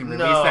 So we can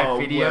release that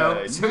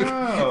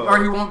video.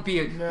 Or he won't be...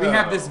 We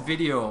have this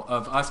video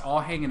of us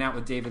all hanging out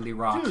with David Lee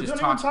Roth. Dude, just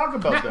don't even talk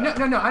about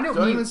that. No, I don't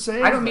mean...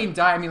 I don't mean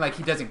die. I mean like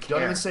he doesn't care.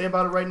 Don't even say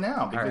about it right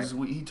now because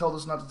he told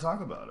us not to talk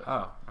about it. Oh,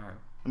 all right.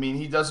 I mean,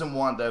 he doesn't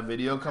want that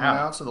video coming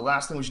out, so the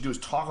last thing we should do is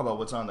talk about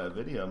what's on that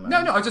video, man.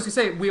 No, I was just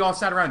gonna say we all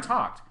sat around and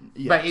talked.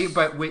 Yes.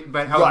 But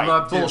I would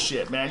love to.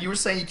 Bullshit, man. You were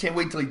saying you can't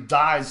wait till he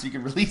dies so you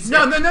can release it.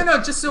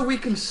 No, just so we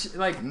can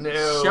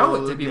show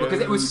it to people because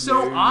it was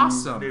so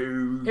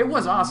awesome. It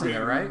was awesome,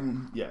 though, right?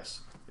 Yes.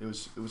 It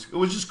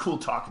was just cool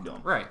talking to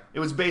him. Right. It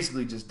was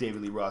basically just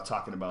David Lee Roth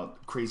talking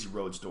about crazy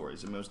road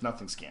stories. I mean, it was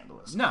nothing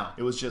scandalous. No.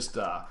 It was just,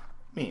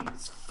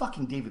 it's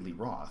fucking David Lee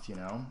Roth, you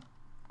know?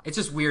 It's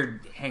just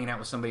weird hanging out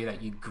with somebody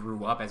that you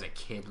grew up as a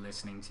kid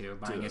listening to,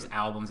 buying his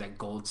albums at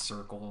Gold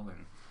Circle.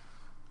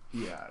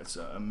 And yeah, it's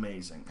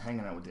amazing.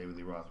 Hanging out with David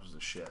Lee Roth was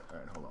the shit. All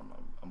right, hold on.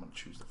 I'm going to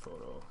choose the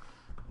photo.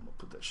 I'm going to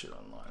put that shit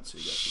online so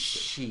you guys can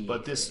see.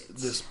 But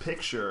this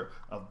picture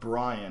of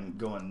Brian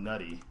going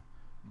nutty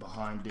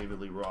behind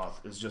David Lee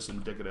Roth is just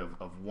indicative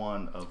of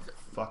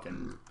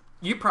fucking...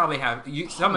 You probably have... Some